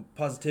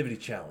positivity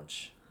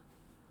challenge.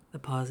 The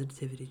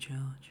positivity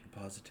challenge. The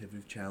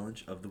positivity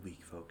challenge of the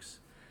week, folks.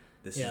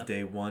 This is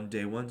day one.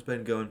 Day one's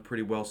been going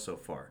pretty well so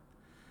far.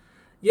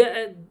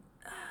 Yeah,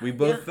 We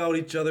both felt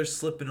each other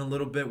slipping a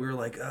little bit. We were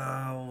like,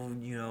 oh,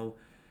 you know.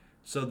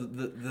 So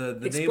the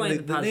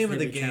name of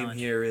the game challenge.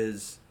 here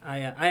is. I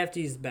have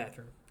to use the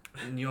bathroom.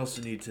 And you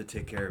also need to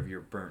take care of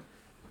your burnt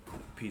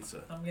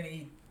pizza. I'm gonna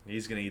eat.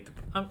 He's gonna eat the.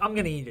 I'm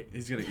gonna eat it.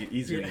 He's gonna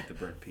eat the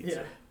burnt pizza.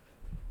 Yeah.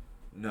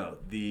 No,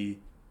 the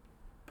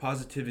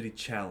positivity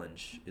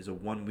challenge is a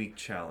 1-week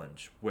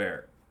challenge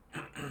where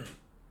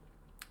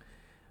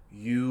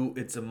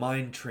it's a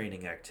mind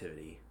training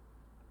activity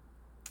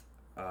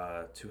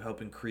to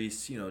help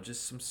increase,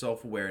 just some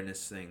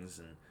self-awareness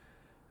things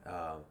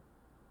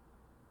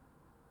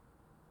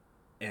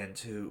and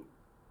to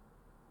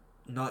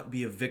not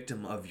be a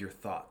victim of your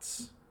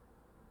thoughts.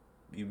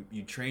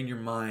 You train your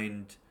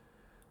mind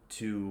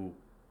to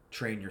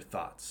train your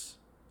thoughts.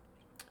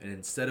 And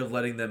instead of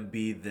letting them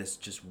be this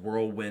just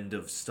whirlwind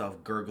of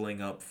stuff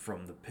gurgling up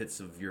from the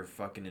pits of your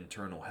fucking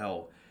internal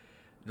hell,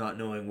 not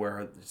knowing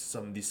where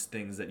some of these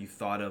things that you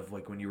thought of,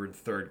 like when you were in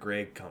 3rd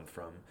grade, come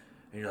from.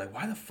 And you're like,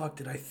 why the fuck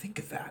did I think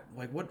of that?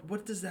 Like,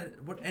 what does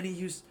that, what any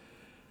use,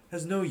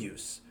 has no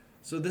use.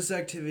 So this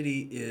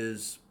activity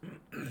is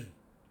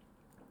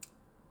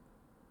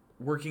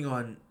working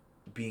on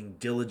being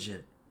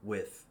diligent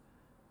with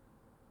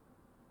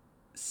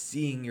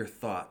seeing your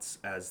thoughts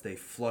as they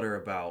flutter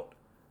about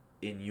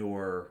in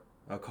your,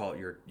 I'll call it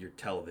your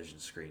television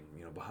screen,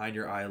 behind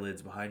your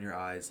eyelids, behind your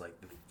eyes, like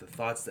the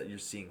thoughts that you're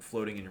seeing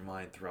floating in your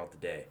mind throughout the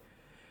day.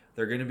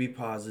 They're going to be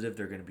positive,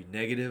 they're going to be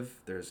negative,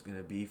 there's going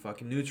to be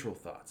fucking neutral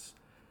thoughts.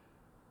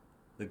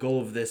 The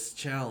goal of this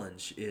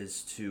challenge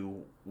is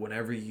to,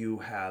 whenever you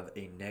have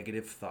a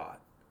negative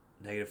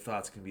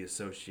thoughts can be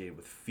associated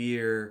with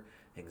fear,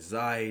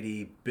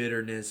 anxiety,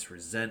 bitterness,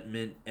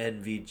 resentment,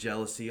 envy,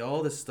 jealousy,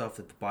 all the stuff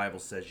that the Bible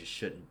says you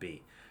shouldn't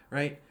be,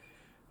 right?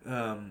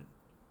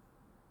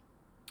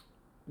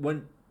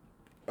 When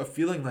a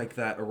feeling like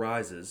that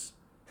arises,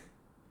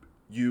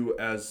 you,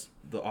 as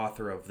the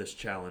author of this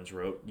challenge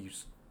wrote, you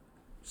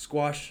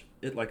squash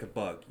it like a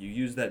bug. You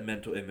use that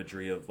mental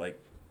imagery of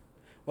like,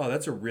 wow,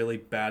 that's a really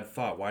bad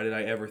thought. Why did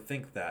I ever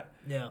think that?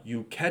 Yeah.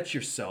 You catch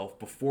yourself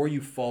before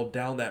you fall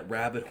down that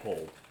rabbit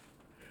hole.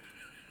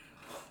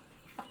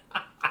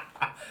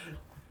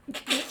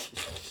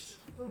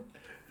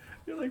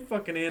 You're like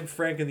fucking Anne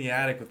Frank in the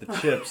attic with the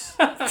chips.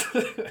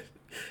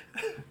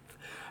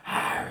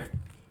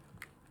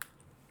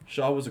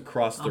 Shaw was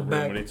across the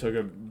room when he took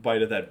a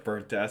bite of that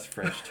burnt-ass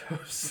French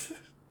toast.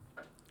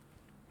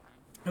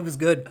 It was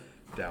good.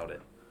 Doubt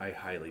it. I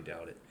highly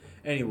doubt it.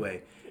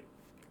 Anyway,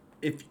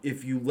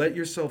 if you let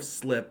yourself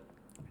slip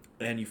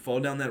and you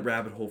fall down that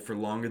rabbit hole for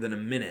longer than a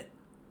minute,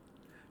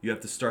 you have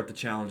to start the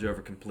challenge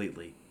over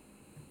completely.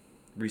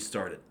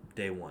 Restart it.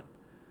 Day 1.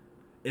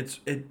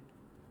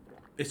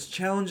 It's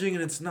challenging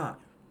and it's not.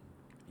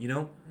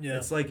 Yeah.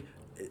 It's like,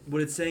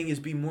 what it's saying is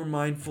be more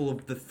mindful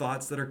of the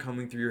thoughts that are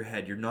coming through your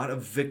head. You're not a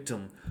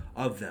victim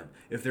of them.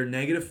 If they're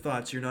negative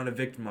thoughts, you're not a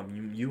victim of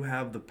them. You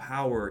have the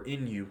power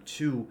in you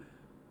to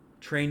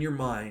train your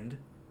mind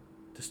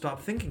to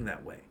stop thinking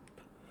that way.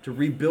 To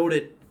rebuild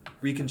it,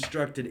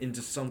 reconstruct it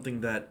into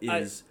something that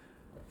is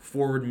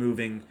forward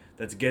moving,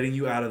 that's getting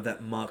you out of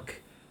that muck,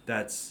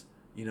 that's,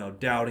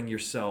 doubting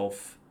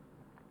yourself,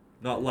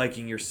 not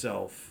liking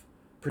yourself,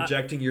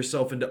 projecting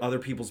yourself into other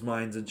people's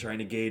minds and trying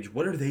to gauge,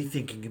 what are they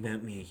thinking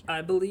about me?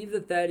 I believe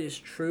that is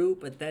true,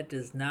 but that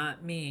does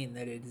not mean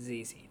that it is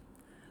easy.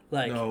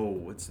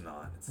 No, it's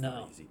not. It's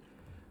not easy.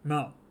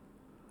 No.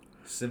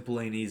 Simple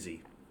ain't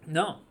easy.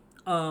 No.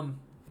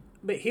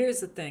 But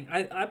here's the thing.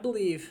 I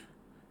believe,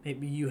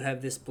 maybe you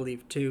have this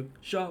belief too.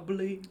 Shaw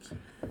believes.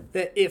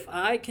 That if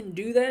I can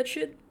do that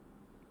shit,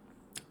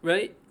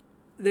 right?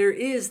 There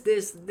is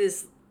this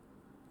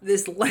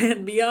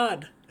land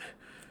beyond.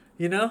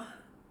 You know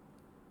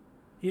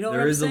what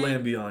there I'm is saying? a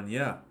land beyond,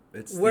 yeah.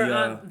 It's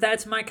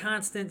that's my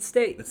constant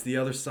state. It's the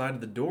other side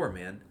of the door,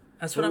 man.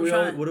 That's what I'm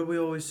trying. What are we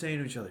always saying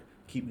to each other?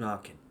 Keep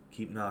knocking.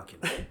 Keep knocking.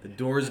 The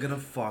door is going to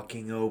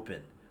fucking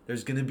open.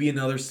 There's going to be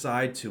another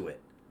side to it.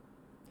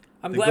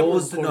 The goal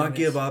is to not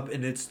give up,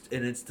 and it's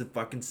to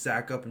fucking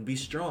sack up and be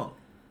strong.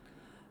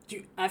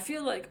 Dude, I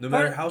feel like no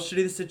matter how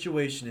shitty the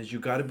situation is, you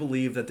got to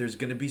believe that there's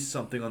going to be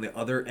something on the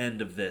other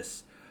end of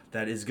this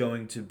that is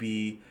going to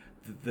be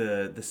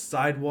the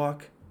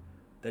sidewalk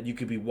that you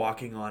could be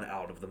walking on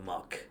out of the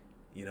muck.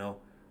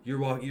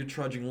 You're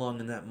trudging along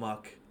in that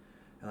muck,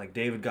 and like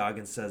David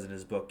Goggins says in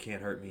his book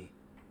Can't Hurt Me,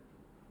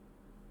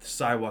 the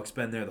sidewalk's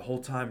been there the whole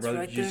time, brother.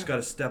 Right You just got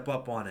to step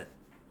up on it.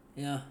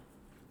 Yeah.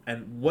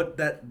 And what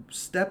that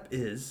step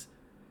is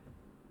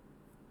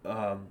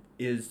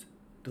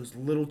those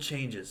little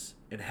changes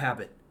in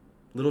habit,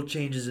 little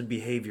changes in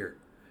behavior,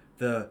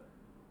 the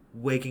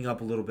waking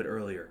up a little bit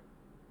earlier.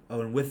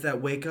 Oh, and with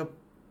that wake up,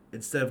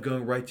 instead of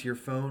going right to your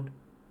phone,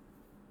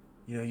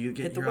 you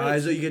get your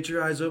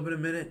eyes open a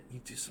minute,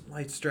 you do some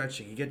light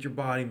stretching, you get your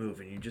body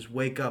moving, you just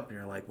wake up and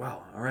you're like,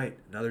 wow, all right,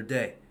 another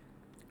day.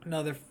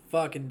 Another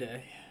fucking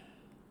day.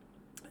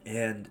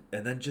 And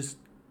then just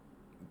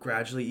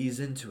gradually ease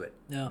into it.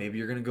 Yeah. Maybe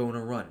you're going to go on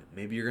a run.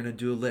 Maybe you're going to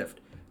do a lift.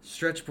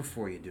 Stretch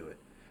before you do it.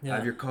 Yeah.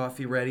 Have your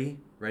coffee ready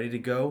to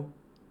go.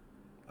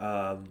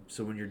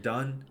 So when you're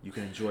done, you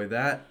can enjoy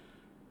that.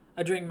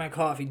 I drink my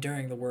coffee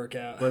during the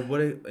workout.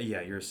 But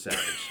yeah, you're a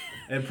savage.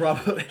 and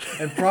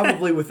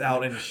probably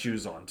without any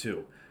shoes on,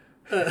 too.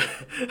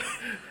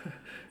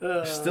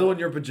 Still in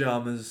your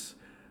pajamas,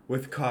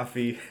 with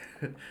coffee,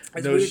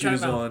 no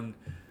shoes on.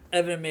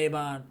 Evan and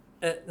Mabon.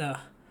 No.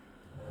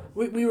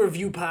 We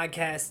review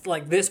podcasts.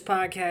 Like this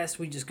podcast,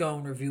 we just go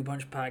and review a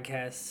bunch of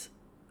podcasts.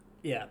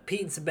 Yeah,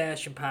 Pete and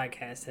Sebastian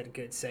podcast had a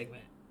good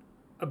segment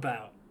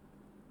about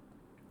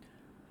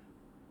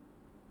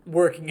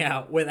working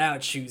out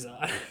without shoes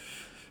on.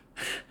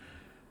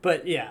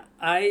 But yeah,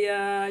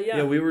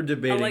 we were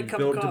debating like to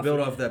build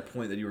off that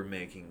point that you were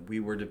making. We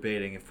were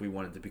debating if we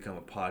wanted to become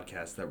a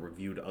podcast that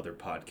reviewed other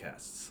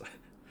podcasts.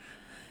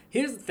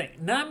 Here's the thing: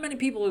 not many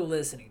people are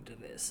listening to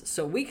this,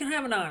 so we can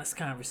have an honest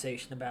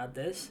conversation about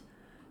this.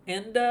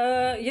 And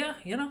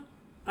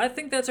I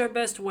think that's our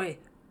best way.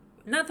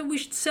 Not that we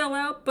should sell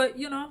out, but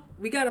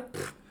we gotta.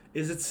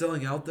 Is it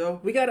selling out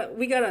though? We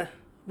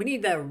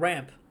need that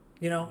ramp.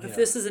 If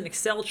this is an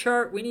Excel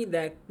chart, we need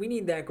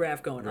that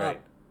graph going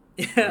up.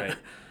 Yeah. Right.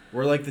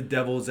 We're like the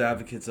devil's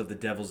advocates of the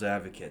devil's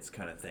advocates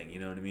kind of thing. You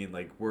know what I mean?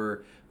 Like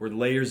we're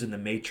layers in the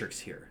matrix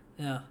here.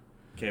 Yeah.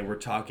 Okay, we're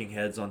talking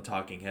heads on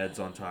talking heads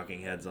on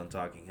talking heads on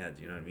talking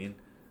heads. You know what I mean?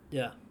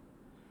 Yeah.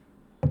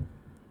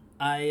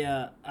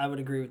 I would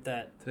agree with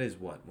that. Today's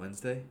what?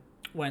 Wednesday?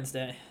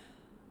 Wednesday.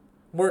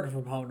 I'm working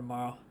from home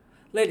tomorrow.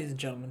 Ladies and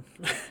gentlemen.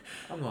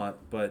 I'm not,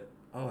 but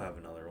I'll have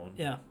another one.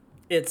 Yeah.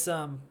 It's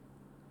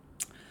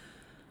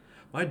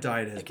my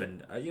diet has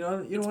been you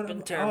know what?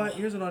 Been terrible.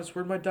 Here's an honest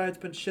word. My diet's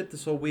been shit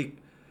this whole week.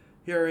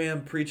 Here I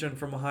am preaching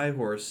from a high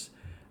horse.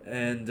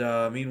 And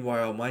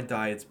meanwhile, my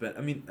diet's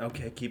been.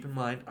 Okay. Keep in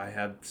mind, I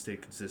have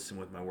stayed consistent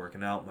with my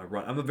working out, my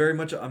run. I'm very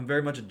much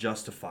a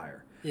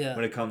justifier. Yeah.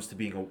 When it comes to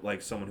being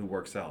like someone who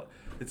works out,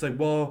 it's like,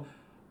 well,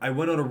 I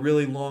went on a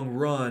really long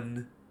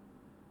run.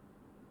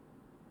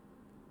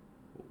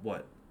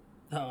 What?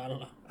 Oh, I don't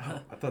know. Oh,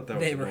 I thought that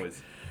was a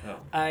noise. Oh.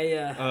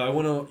 I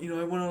went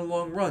on a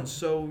long run,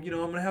 so I'm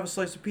gonna have a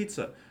slice of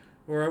pizza,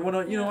 or I went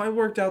on. I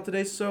worked out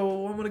today,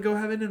 so I'm gonna go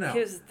have In-N-Out.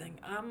 Here's the thing.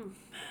 I'm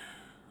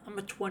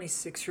a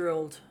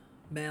 26-year-old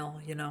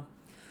male,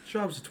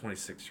 Job's a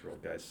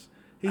 26-year-old, guys.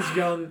 He's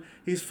young.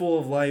 He's full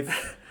of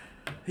life.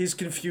 He's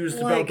confused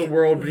about the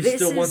world, but he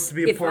still wants to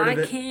be a part of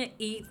it. If I can't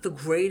eat the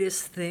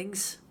greatest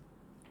things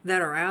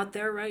that are out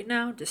there right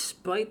now,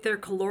 despite their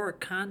caloric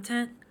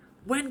content,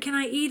 when can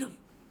I eat them?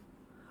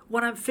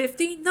 When I'm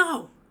 50?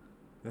 No.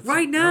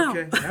 Right now.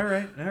 Okay. All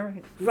right.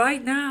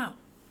 Right now.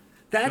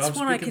 That's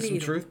when I can eat them.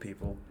 Some truth,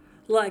 people.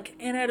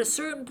 And at a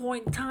certain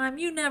point in time,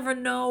 you never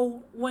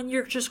know when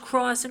you're just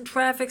crossing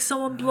traffic,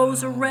 someone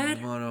blows a red.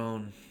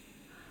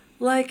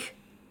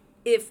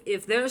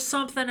 If there's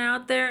something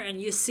out there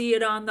and you see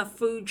it on the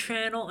Food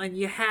Channel and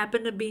you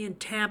happen to be in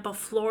Tampa,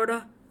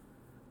 Florida,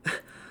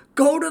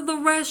 go to the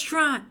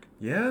restaurant.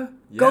 Yeah.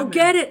 Go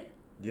get it.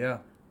 Yeah.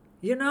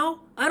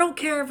 I don't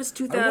care if it's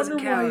 2,000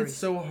 calories. I wonder why it's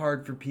so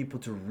hard for people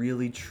to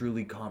really,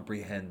 truly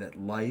comprehend that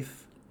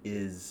life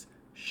is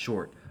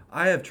short.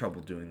 I have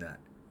trouble doing that.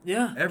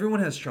 Yeah.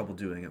 Everyone has trouble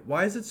doing it.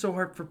 Why is it so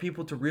hard for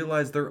people to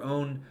realize their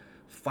own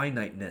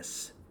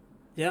finiteness?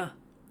 Yeah.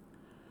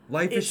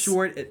 Life is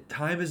short.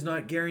 Time is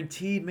not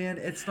guaranteed, man.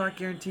 It's not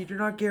guaranteed. You're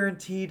not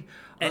guaranteed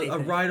a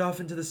ride off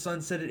into the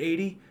sunset at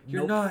 80.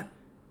 You're not.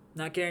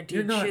 Not guaranteed.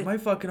 You're not. Shit. My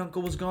fucking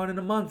uncle was gone in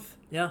a month.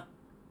 Yeah.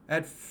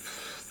 At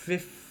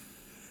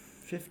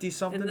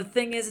 50-something. And the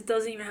thing is, it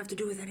doesn't even have to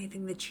do with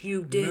anything that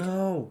you did.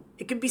 No.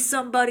 It could be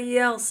somebody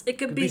else. It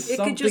could be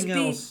something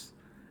else.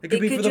 It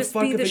could be for the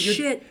fuck of it.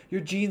 Shit. Your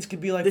genes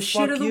could be like, the fuck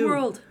shit of the you.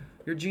 world.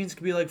 Your genes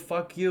could be like,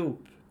 fuck you.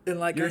 And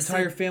like your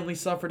entire family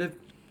suffered it,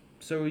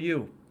 so are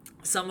you.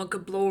 Someone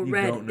could blow a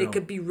red. It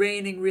could be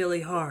raining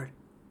really hard.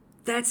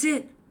 That's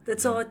it.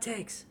 That's all it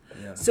takes.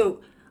 Yeah.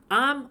 So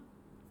I'm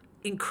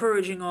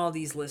encouraging all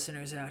these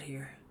listeners out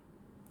here.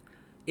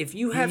 If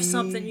you have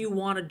something you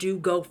want to do,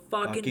 go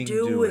fucking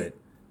do it.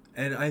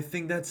 And I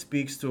think that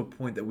speaks to a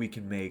point that we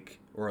can make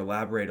or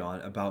elaborate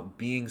on about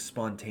being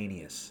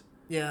spontaneous.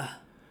 Yeah.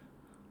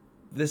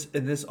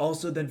 This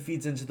also then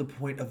feeds into the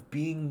point of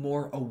being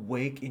more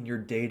awake in your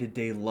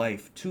day-to-day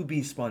life to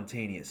be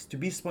spontaneous. To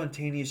be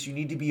spontaneous, you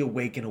need to be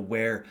awake and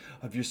aware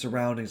of your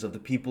surroundings, of the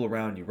people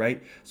around you,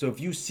 right? So if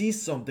you see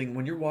something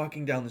when you're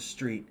walking down the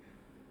street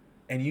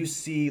and you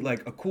see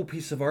like a cool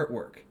piece of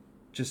artwork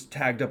just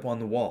tagged up on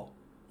the wall,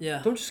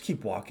 don't just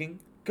keep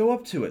walking. Go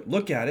up to it,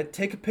 look at it,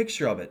 take a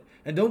picture of it,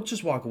 and don't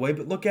just walk away,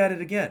 but look at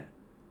it again.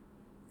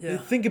 Yeah.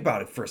 Think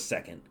about it for a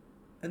second.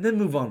 And then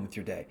move on with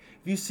your day.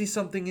 If you see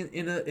something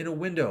in a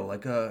window,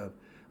 like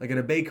in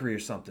a bakery or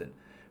something,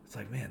 it's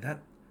like, man,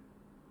 that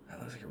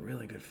looks like a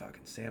really good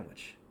fucking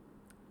sandwich,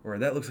 or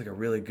that looks like a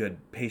really good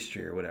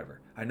pastry or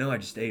whatever. I know I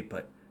just ate,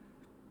 but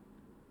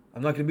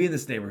I'm not gonna be in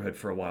this neighborhood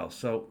for a while,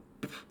 so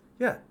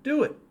yeah,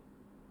 do it.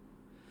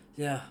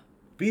 Yeah.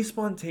 Be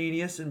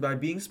spontaneous, and by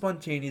being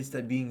spontaneous,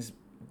 that means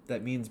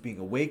being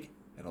awake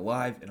and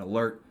alive and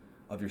alert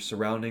of your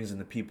surroundings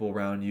and the people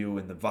around you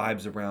and the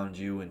vibes around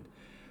you and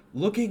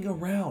looking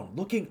around,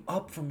 looking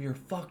up from your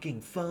fucking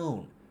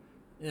phone.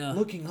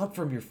 looking up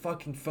from your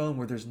fucking phone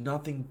where there's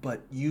nothing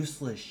but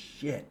useless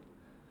shit.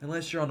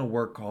 Unless you're on a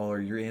work call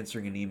or you're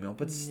answering an email.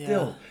 But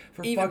still,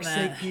 for fuck's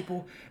sake,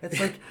 people, it's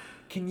like,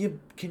 can you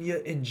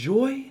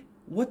enjoy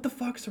what the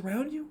fuck's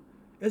around you?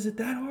 Is it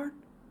that hard?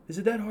 Is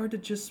it that hard to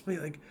just be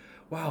like,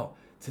 wow,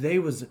 today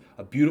was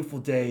a beautiful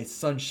day,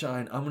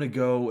 sunshine, I'm going to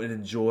go and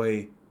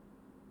enjoy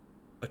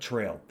a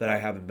trail that I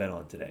haven't been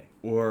on today.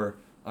 Or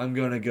I'm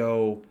going to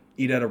go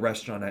eat at a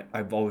restaurant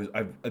I've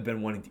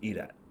been wanting to eat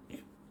at.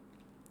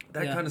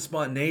 That kind of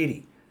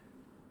spontaneity.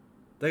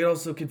 That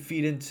also could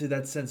feed into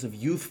that sense of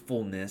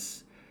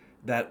youthfulness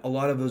that a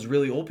lot of those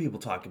really old people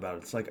talk about.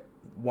 It's like,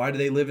 why do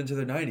they live into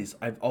their 90s?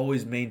 I've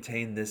always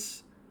maintained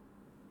this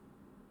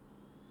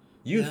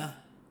youth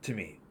to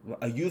me.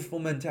 A youthful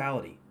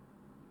mentality.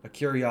 A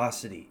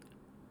curiosity.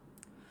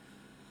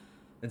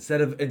 Instead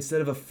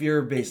of a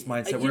fear-based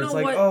mindset where it's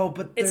like, what? Oh,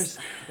 but it's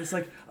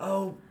like,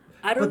 oh...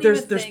 But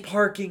there's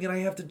parking and I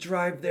have to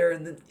drive there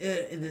and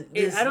then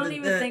this, I don't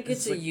even think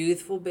it's a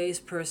youthful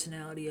based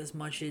personality as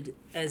much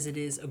as it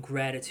is a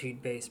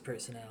gratitude based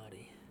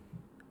personality.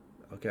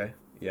 Okay,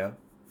 yeah,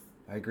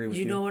 I agree with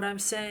you. You know what I'm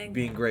saying?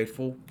 Being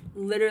grateful.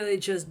 Literally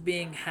just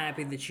being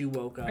happy that you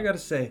woke up. I gotta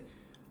say,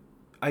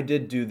 I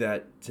did do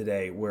that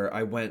today where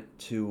I went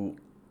to.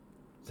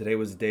 Today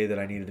was the day that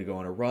I needed to go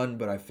on a run,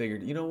 but I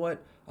figured, you know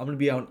what? I'm gonna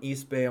be out in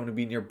East Bay. I'm gonna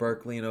be near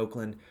Berkeley and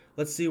Oakland.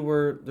 Let's see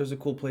where there's a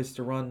cool place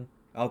to run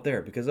out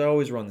there, because I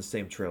always run the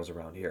same trails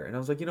around here. And I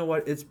was like, you know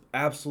what? It's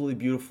absolutely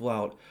beautiful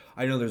out.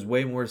 I know there's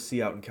way more to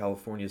see out in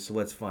California, so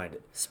let's find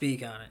it.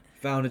 Speak on it.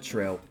 Found a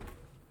trail.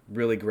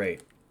 Really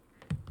great.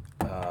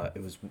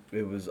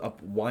 It was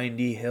up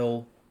windy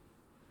hill.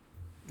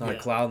 Not a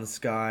cloud in the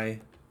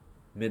sky.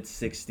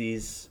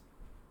 Mid-60s.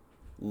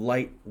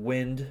 Light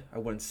wind. I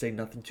wouldn't say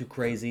nothing too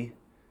crazy.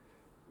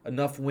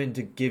 Enough wind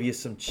to give you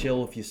some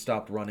chill if you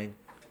stopped running.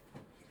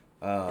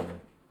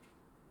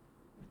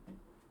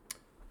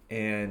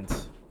 And,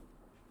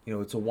 you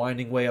know, it's a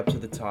winding way up to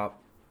the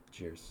top.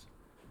 Cheers.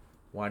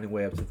 Winding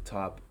way up to the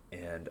top.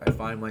 And I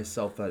find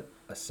myself at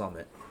a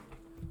summit.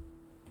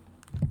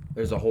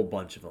 There's a whole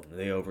bunch of them.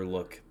 They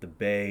overlook the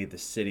bay, the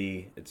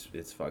city.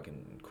 It's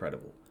fucking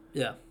incredible.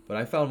 Yeah. But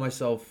I found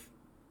myself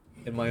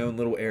in my own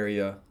little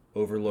area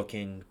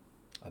overlooking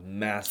a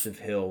massive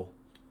hill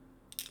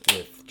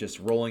with just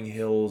rolling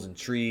hills and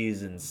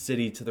trees and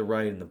city to the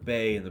right and the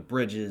bay and the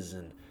bridges.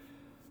 And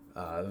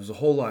there was a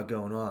whole lot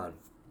going on.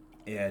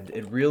 And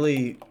it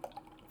really,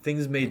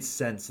 things made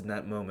sense in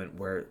that moment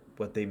where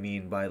what they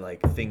mean by like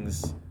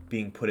things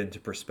being put into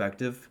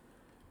perspective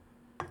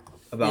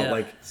about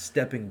like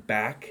stepping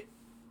back.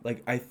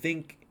 Like I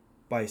think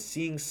by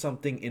seeing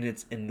something in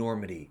its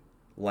enormity,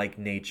 like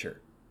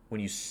nature,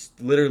 when you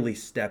literally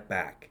step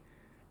back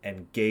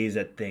and gaze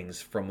at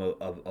things from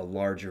a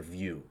larger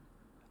view,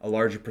 a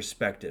larger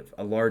perspective,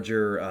 a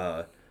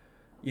larger,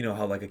 you know,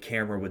 how like a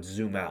camera would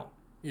zoom out.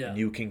 Yeah. And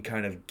you can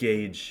kind of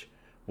gauge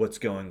what's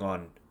going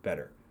on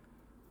better,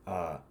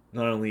 not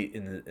only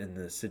in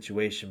the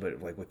situation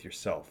but like with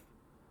yourself.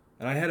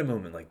 And I had a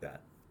moment like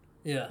that.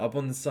 Yeah. Up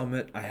on the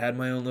summit, I had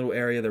my own little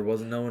area. There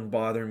wasn't no one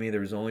bothering me.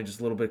 There was only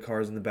just a little bit of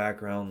cars in the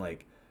background,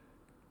 like,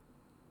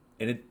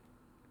 and it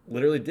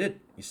literally did.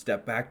 You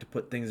step back to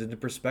put things into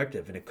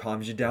perspective, and it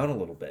calms you down a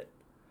little bit.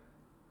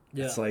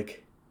 Yeah. It's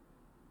like,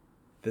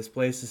 this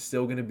place is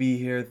still gonna be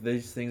here.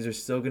 These things are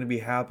still gonna be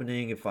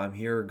happening if I'm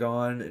here or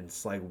gone.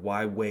 It's like,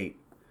 why wait?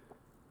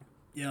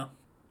 Yeah.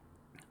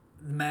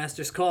 The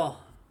Master's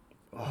Call.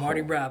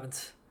 Marty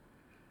Robbins.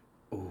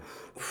 Oof.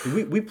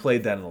 We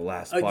played that in the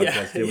last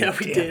podcast. Yeah,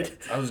 we did. It.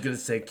 I was going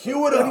to say,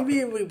 cue it up. What do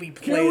you mean we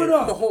played it?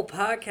 The whole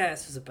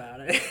podcast was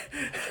about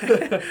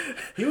it.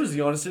 He was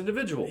the honest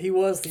individual. He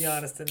was the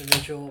honest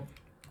individual.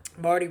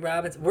 Marty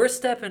Robbins. We're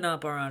stepping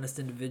up our honest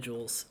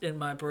individuals, in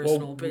my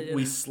personal opinion.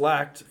 We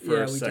slacked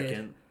for a second.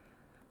 Did.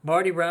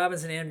 Marty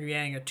Robbins and Andrew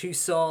Yang are two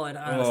solid,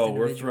 honest individuals.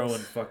 We're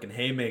throwing fucking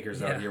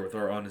haymakers out here with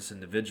our honest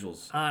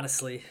individuals.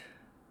 Honestly,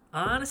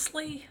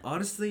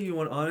 you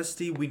want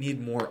honesty? We need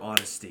more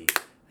honesty.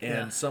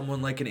 And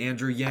someone like an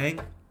Andrew Yang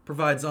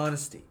provides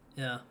honesty.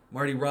 Yeah.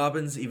 Marty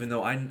Robbins, even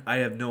though I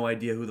have no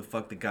idea who the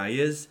fuck the guy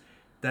is,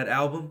 that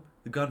album,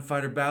 The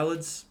Gunfighter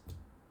Ballads,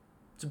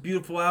 it's a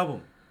beautiful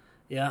album.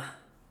 Yeah.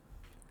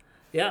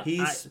 Yeah.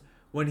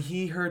 When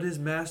he heard his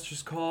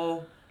master's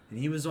call and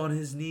he was on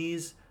his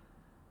knees,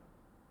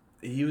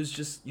 he was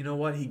just, you know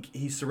what?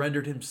 He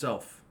surrendered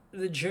himself.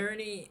 The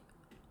journey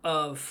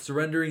of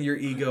surrendering your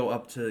ego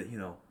up to, you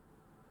know.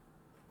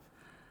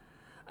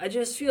 I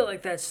just feel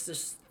like that's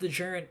just the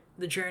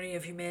journey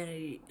of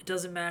humanity. It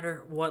doesn't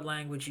matter what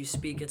language you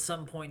speak. At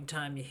some point in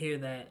time, you hear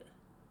that.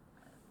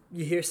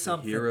 You hear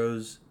something. The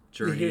hero's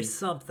journey. You hear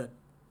something.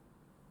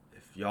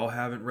 If y'all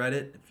haven't read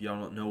it, if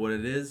y'all don't know what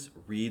it is,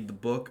 read the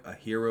book A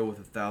Hero with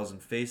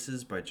 1,000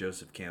 Faces by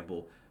Joseph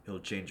Campbell. It'll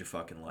change your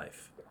fucking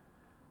life.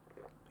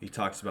 He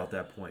talks about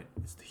that point.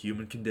 It's the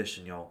human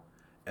condition, y'all.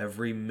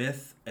 Every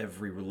myth,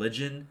 every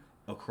religion,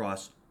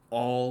 across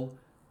all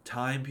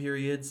time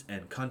periods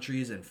and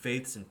countries and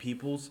faiths and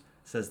peoples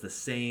says the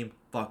same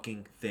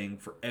fucking thing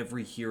for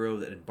every hero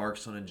that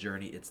embarks on a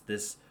journey. It's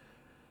this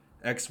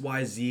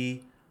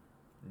XYZ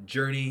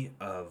journey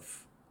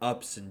of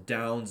ups and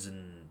downs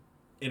and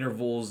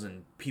intervals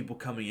and people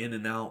coming in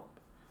and out.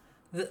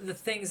 The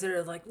things that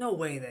are like, no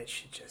way that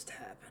shit just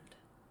happened.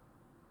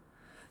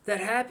 That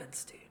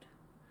happens, dude.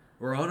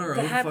 We're on our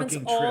That own happens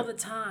fucking all trip.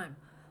 the time.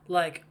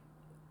 Like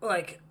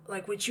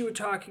what you were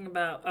talking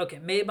about. Okay,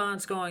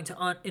 Maybon's going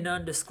to an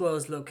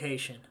undisclosed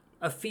location.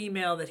 A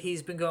female that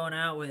he's been going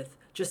out with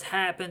just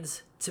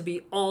happens to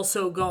be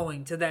also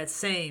going to that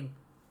same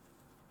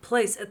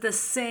place at the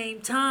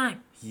same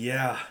time.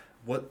 Yeah.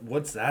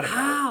 What's that about?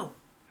 How?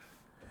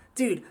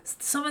 Dude,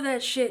 some of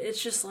that shit,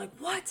 it's just like,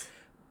 what?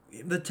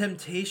 The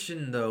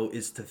temptation, though,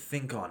 is to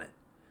think on it.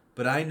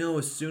 But I know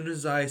as soon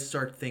as I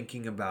start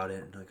thinking about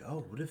it, and like,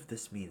 oh, what if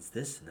this means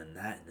this, and then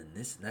that, and then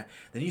this, and that?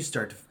 Then you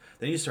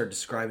start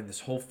describing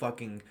this whole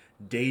fucking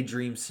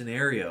daydream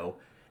scenario,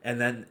 and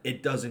then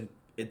it doesn't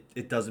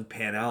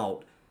pan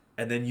out,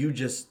 and then you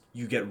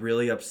get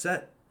really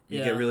upset.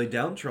 You get really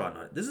downtrodden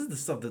on it. This is the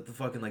stuff that the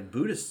fucking like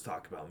Buddhists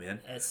talk about, man.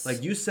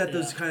 Like you set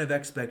those kind of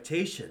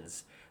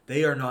expectations,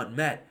 they are not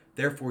met.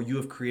 Therefore, you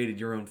have created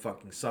your own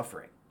fucking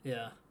suffering.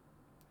 Yeah.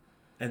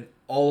 And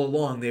all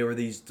along, they were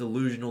these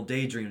delusional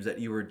daydreams that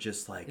you were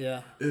just like,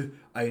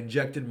 I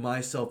injected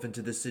myself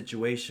into this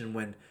situation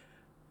when,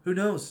 who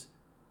knows?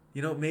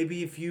 You know,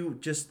 maybe if you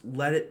just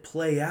let it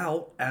play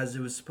out as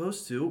it was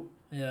supposed to,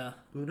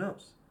 who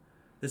knows?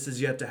 This is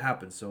yet to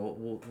happen, so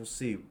we'll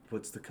see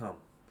what's to come.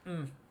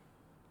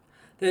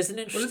 There's an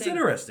interesting... But it's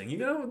interesting, you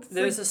know?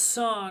 There's a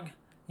song...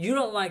 You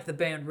don't like the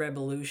band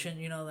Revolution,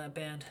 you know that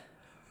band?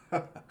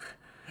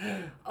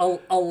 A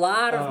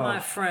lot of my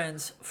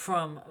friends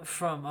from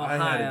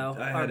Ohio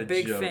are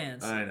big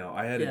fans. I know.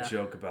 I had a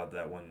joke about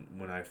that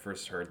when I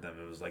first heard them.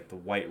 It was like the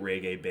white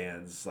reggae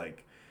bands,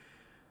 like...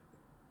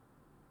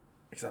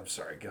 I'm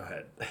sorry, go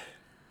ahead.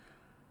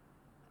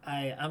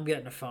 I'm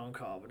getting a phone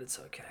call, but it's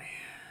okay.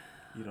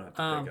 You don't have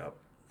to pick up.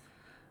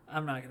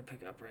 I'm not going to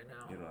pick up right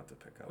now. You don't have to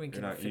pick up.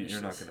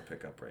 You're not going to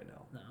pick up right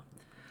now. No.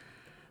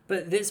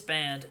 But this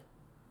band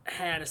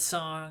had a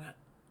song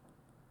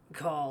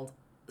called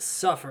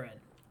Suffering.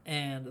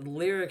 And the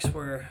lyrics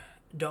were,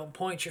 don't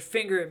point your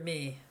finger at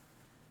me.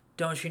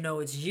 Don't you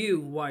know it's you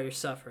why you're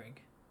suffering?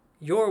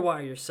 You're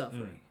why you're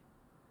suffering.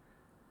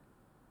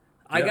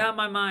 I got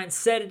my mind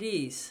set at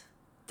ease.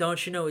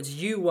 Don't you know it's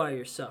you why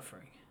you're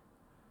suffering?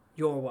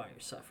 You're why you're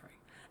suffering.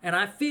 And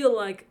I feel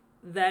like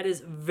that is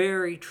a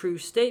very true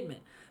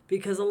statement.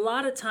 Because a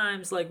lot of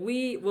times, like,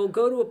 we will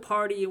go to a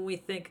party and we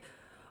think,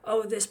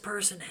 oh, this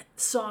person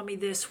saw me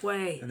this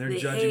way. And they're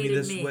judging me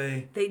this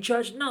way. They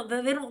judge. No,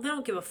 they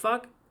don't give a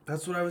fuck.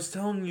 That's what I was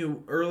telling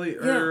you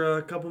earlier,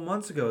 a couple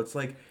months ago. It's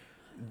like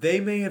they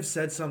may have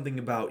said something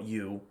about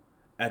you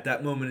at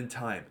that moment in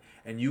time,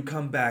 and you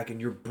come back and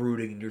you're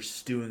brooding and you're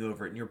stewing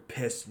over it and you're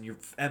pissed and you're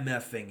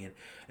MFing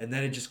and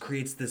then it just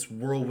creates this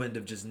whirlwind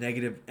of just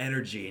negative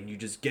energy and you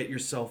just get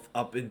yourself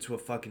up into a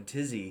fucking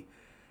tizzy,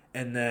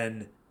 and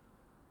then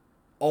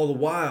all the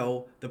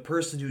while the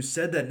person who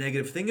said that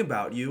negative thing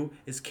about you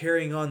is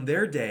carrying on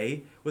their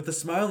day with a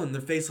smile on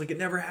their face like it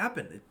never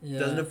happened. It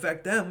doesn't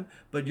affect them,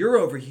 but you're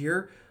over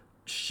here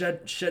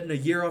shedding a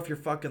year off your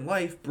fucking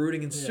life,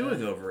 brooding and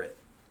stewing over it.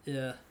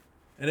 Yeah.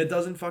 And it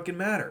doesn't fucking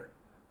matter.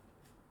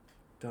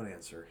 Don't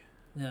answer.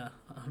 Yeah,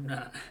 I'm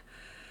not.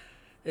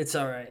 It's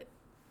all right.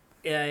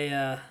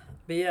 Yeah.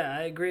 But yeah,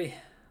 I agree.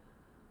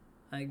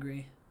 I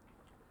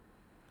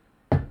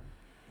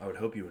would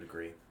hope you would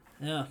agree.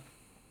 Yeah. Are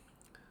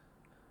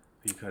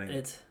you cutting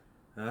it?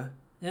 Huh?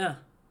 Yeah.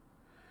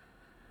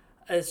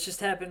 It's just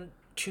happened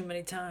too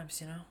many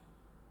times, you know?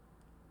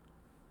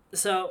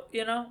 So,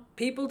 you know,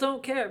 people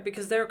don't care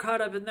because they're caught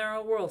up in their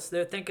own worlds.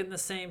 They're thinking the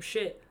same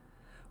shit.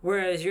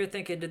 Whereas you're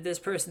thinking, did this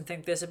person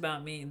think this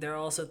about me? They're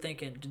also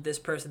thinking, did this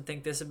person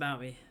think this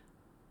about me?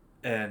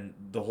 And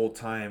the whole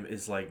time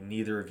is like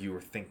neither of you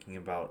are thinking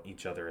about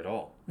each other at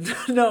all.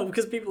 No,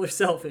 because people are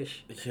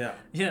selfish. Yeah.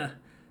 Yeah.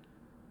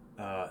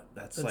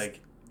 That's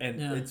like,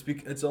 and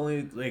it's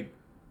only like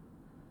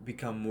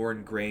become more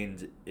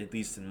ingrained, at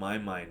least in my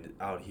mind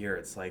out here.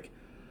 It's like,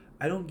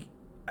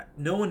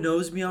 no one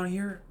knows me out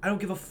here. I don't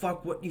give a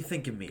fuck what you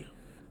think of me.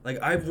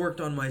 Like, I've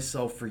worked on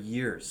myself for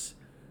years.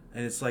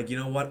 And it's like, you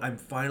know what? I'm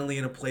finally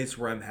in a place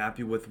where I'm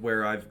happy with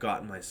where I've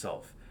gotten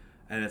myself.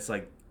 And it's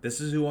like,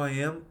 this is who I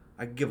am.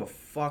 I give a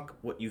fuck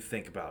what you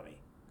think about me.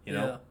 You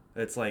know?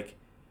 Yeah. It's like,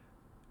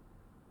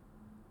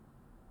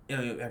 you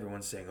know,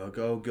 everyone's saying, oh,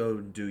 go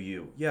and do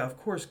you. Yeah, of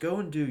course, go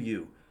and do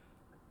you.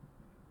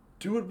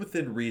 Do it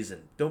within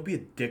reason. Don't be a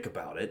dick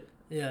about it.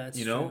 Yeah, it's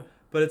you know? True.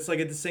 But it's like,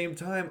 at the same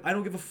time, I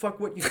don't give a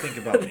fuck what you think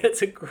about me.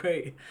 That's a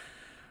great...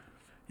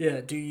 Yeah,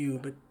 do you,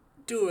 but...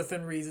 Do it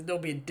within reason.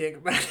 Don't be a dick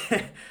about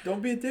it.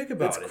 Don't be a dick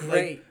about it. That's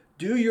great. Like,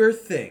 do your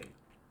thing,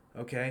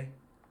 okay?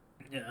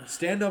 Yeah.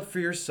 Stand up for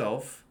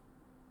yourself.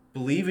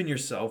 Believe in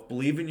yourself.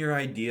 Believe in your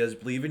ideas.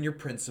 Believe in your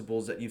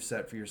principles that you've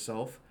set for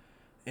yourself,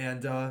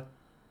 and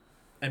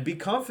be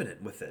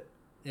confident with it.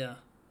 Yeah.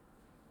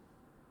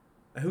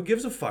 And who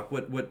gives a fuck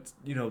what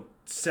you know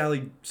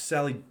Sally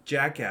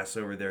Jackass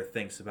over there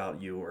thinks about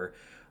you, or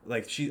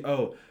like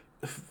look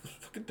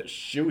at the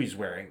shoe he's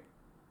wearing.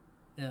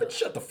 Yeah. But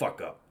shut the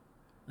fuck up.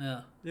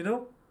 Yeah. You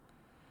know?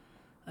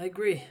 I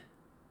agree.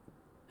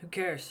 Who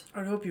cares?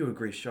 I hope you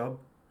agree, Shub.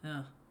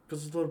 Yeah.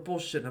 Because it's a load of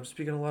bullshit and I'm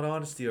speaking a lot of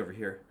honesty over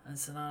here.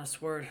 That's an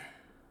honest word.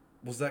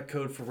 Was that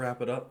code for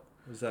wrap it up?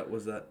 Was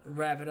that?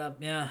 Wrap it up,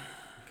 yeah.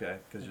 Okay,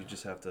 because you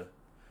just have to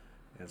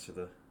answer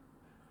the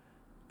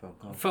phone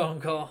call. Phone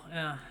call,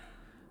 yeah.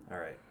 All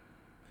right.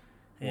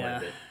 We'll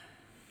end it.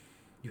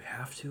 You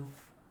have to?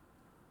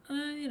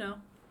 You know.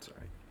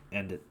 Sorry.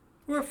 End it.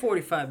 We're at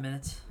 45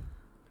 minutes.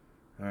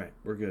 All right,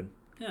 we're good.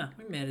 Yeah,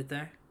 we made it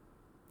there.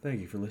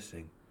 Thank you for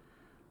listening.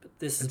 But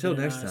this is Until an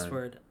next honest time.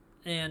 word.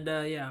 And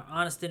yeah,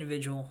 honest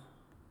individual,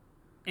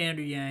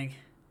 Andrew Yang.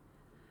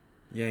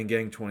 Yang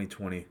Gang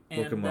 2020. Look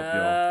And, him up,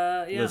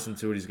 y'all. yeah. Listen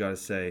to what he's got to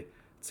say.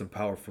 It's some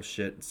powerful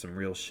shit. It's some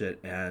real shit.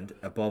 And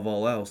above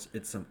all else,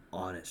 it's some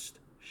honest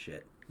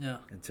shit. Yeah.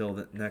 Until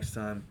the next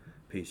time,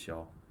 peace,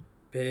 y'all.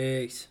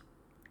 Peace.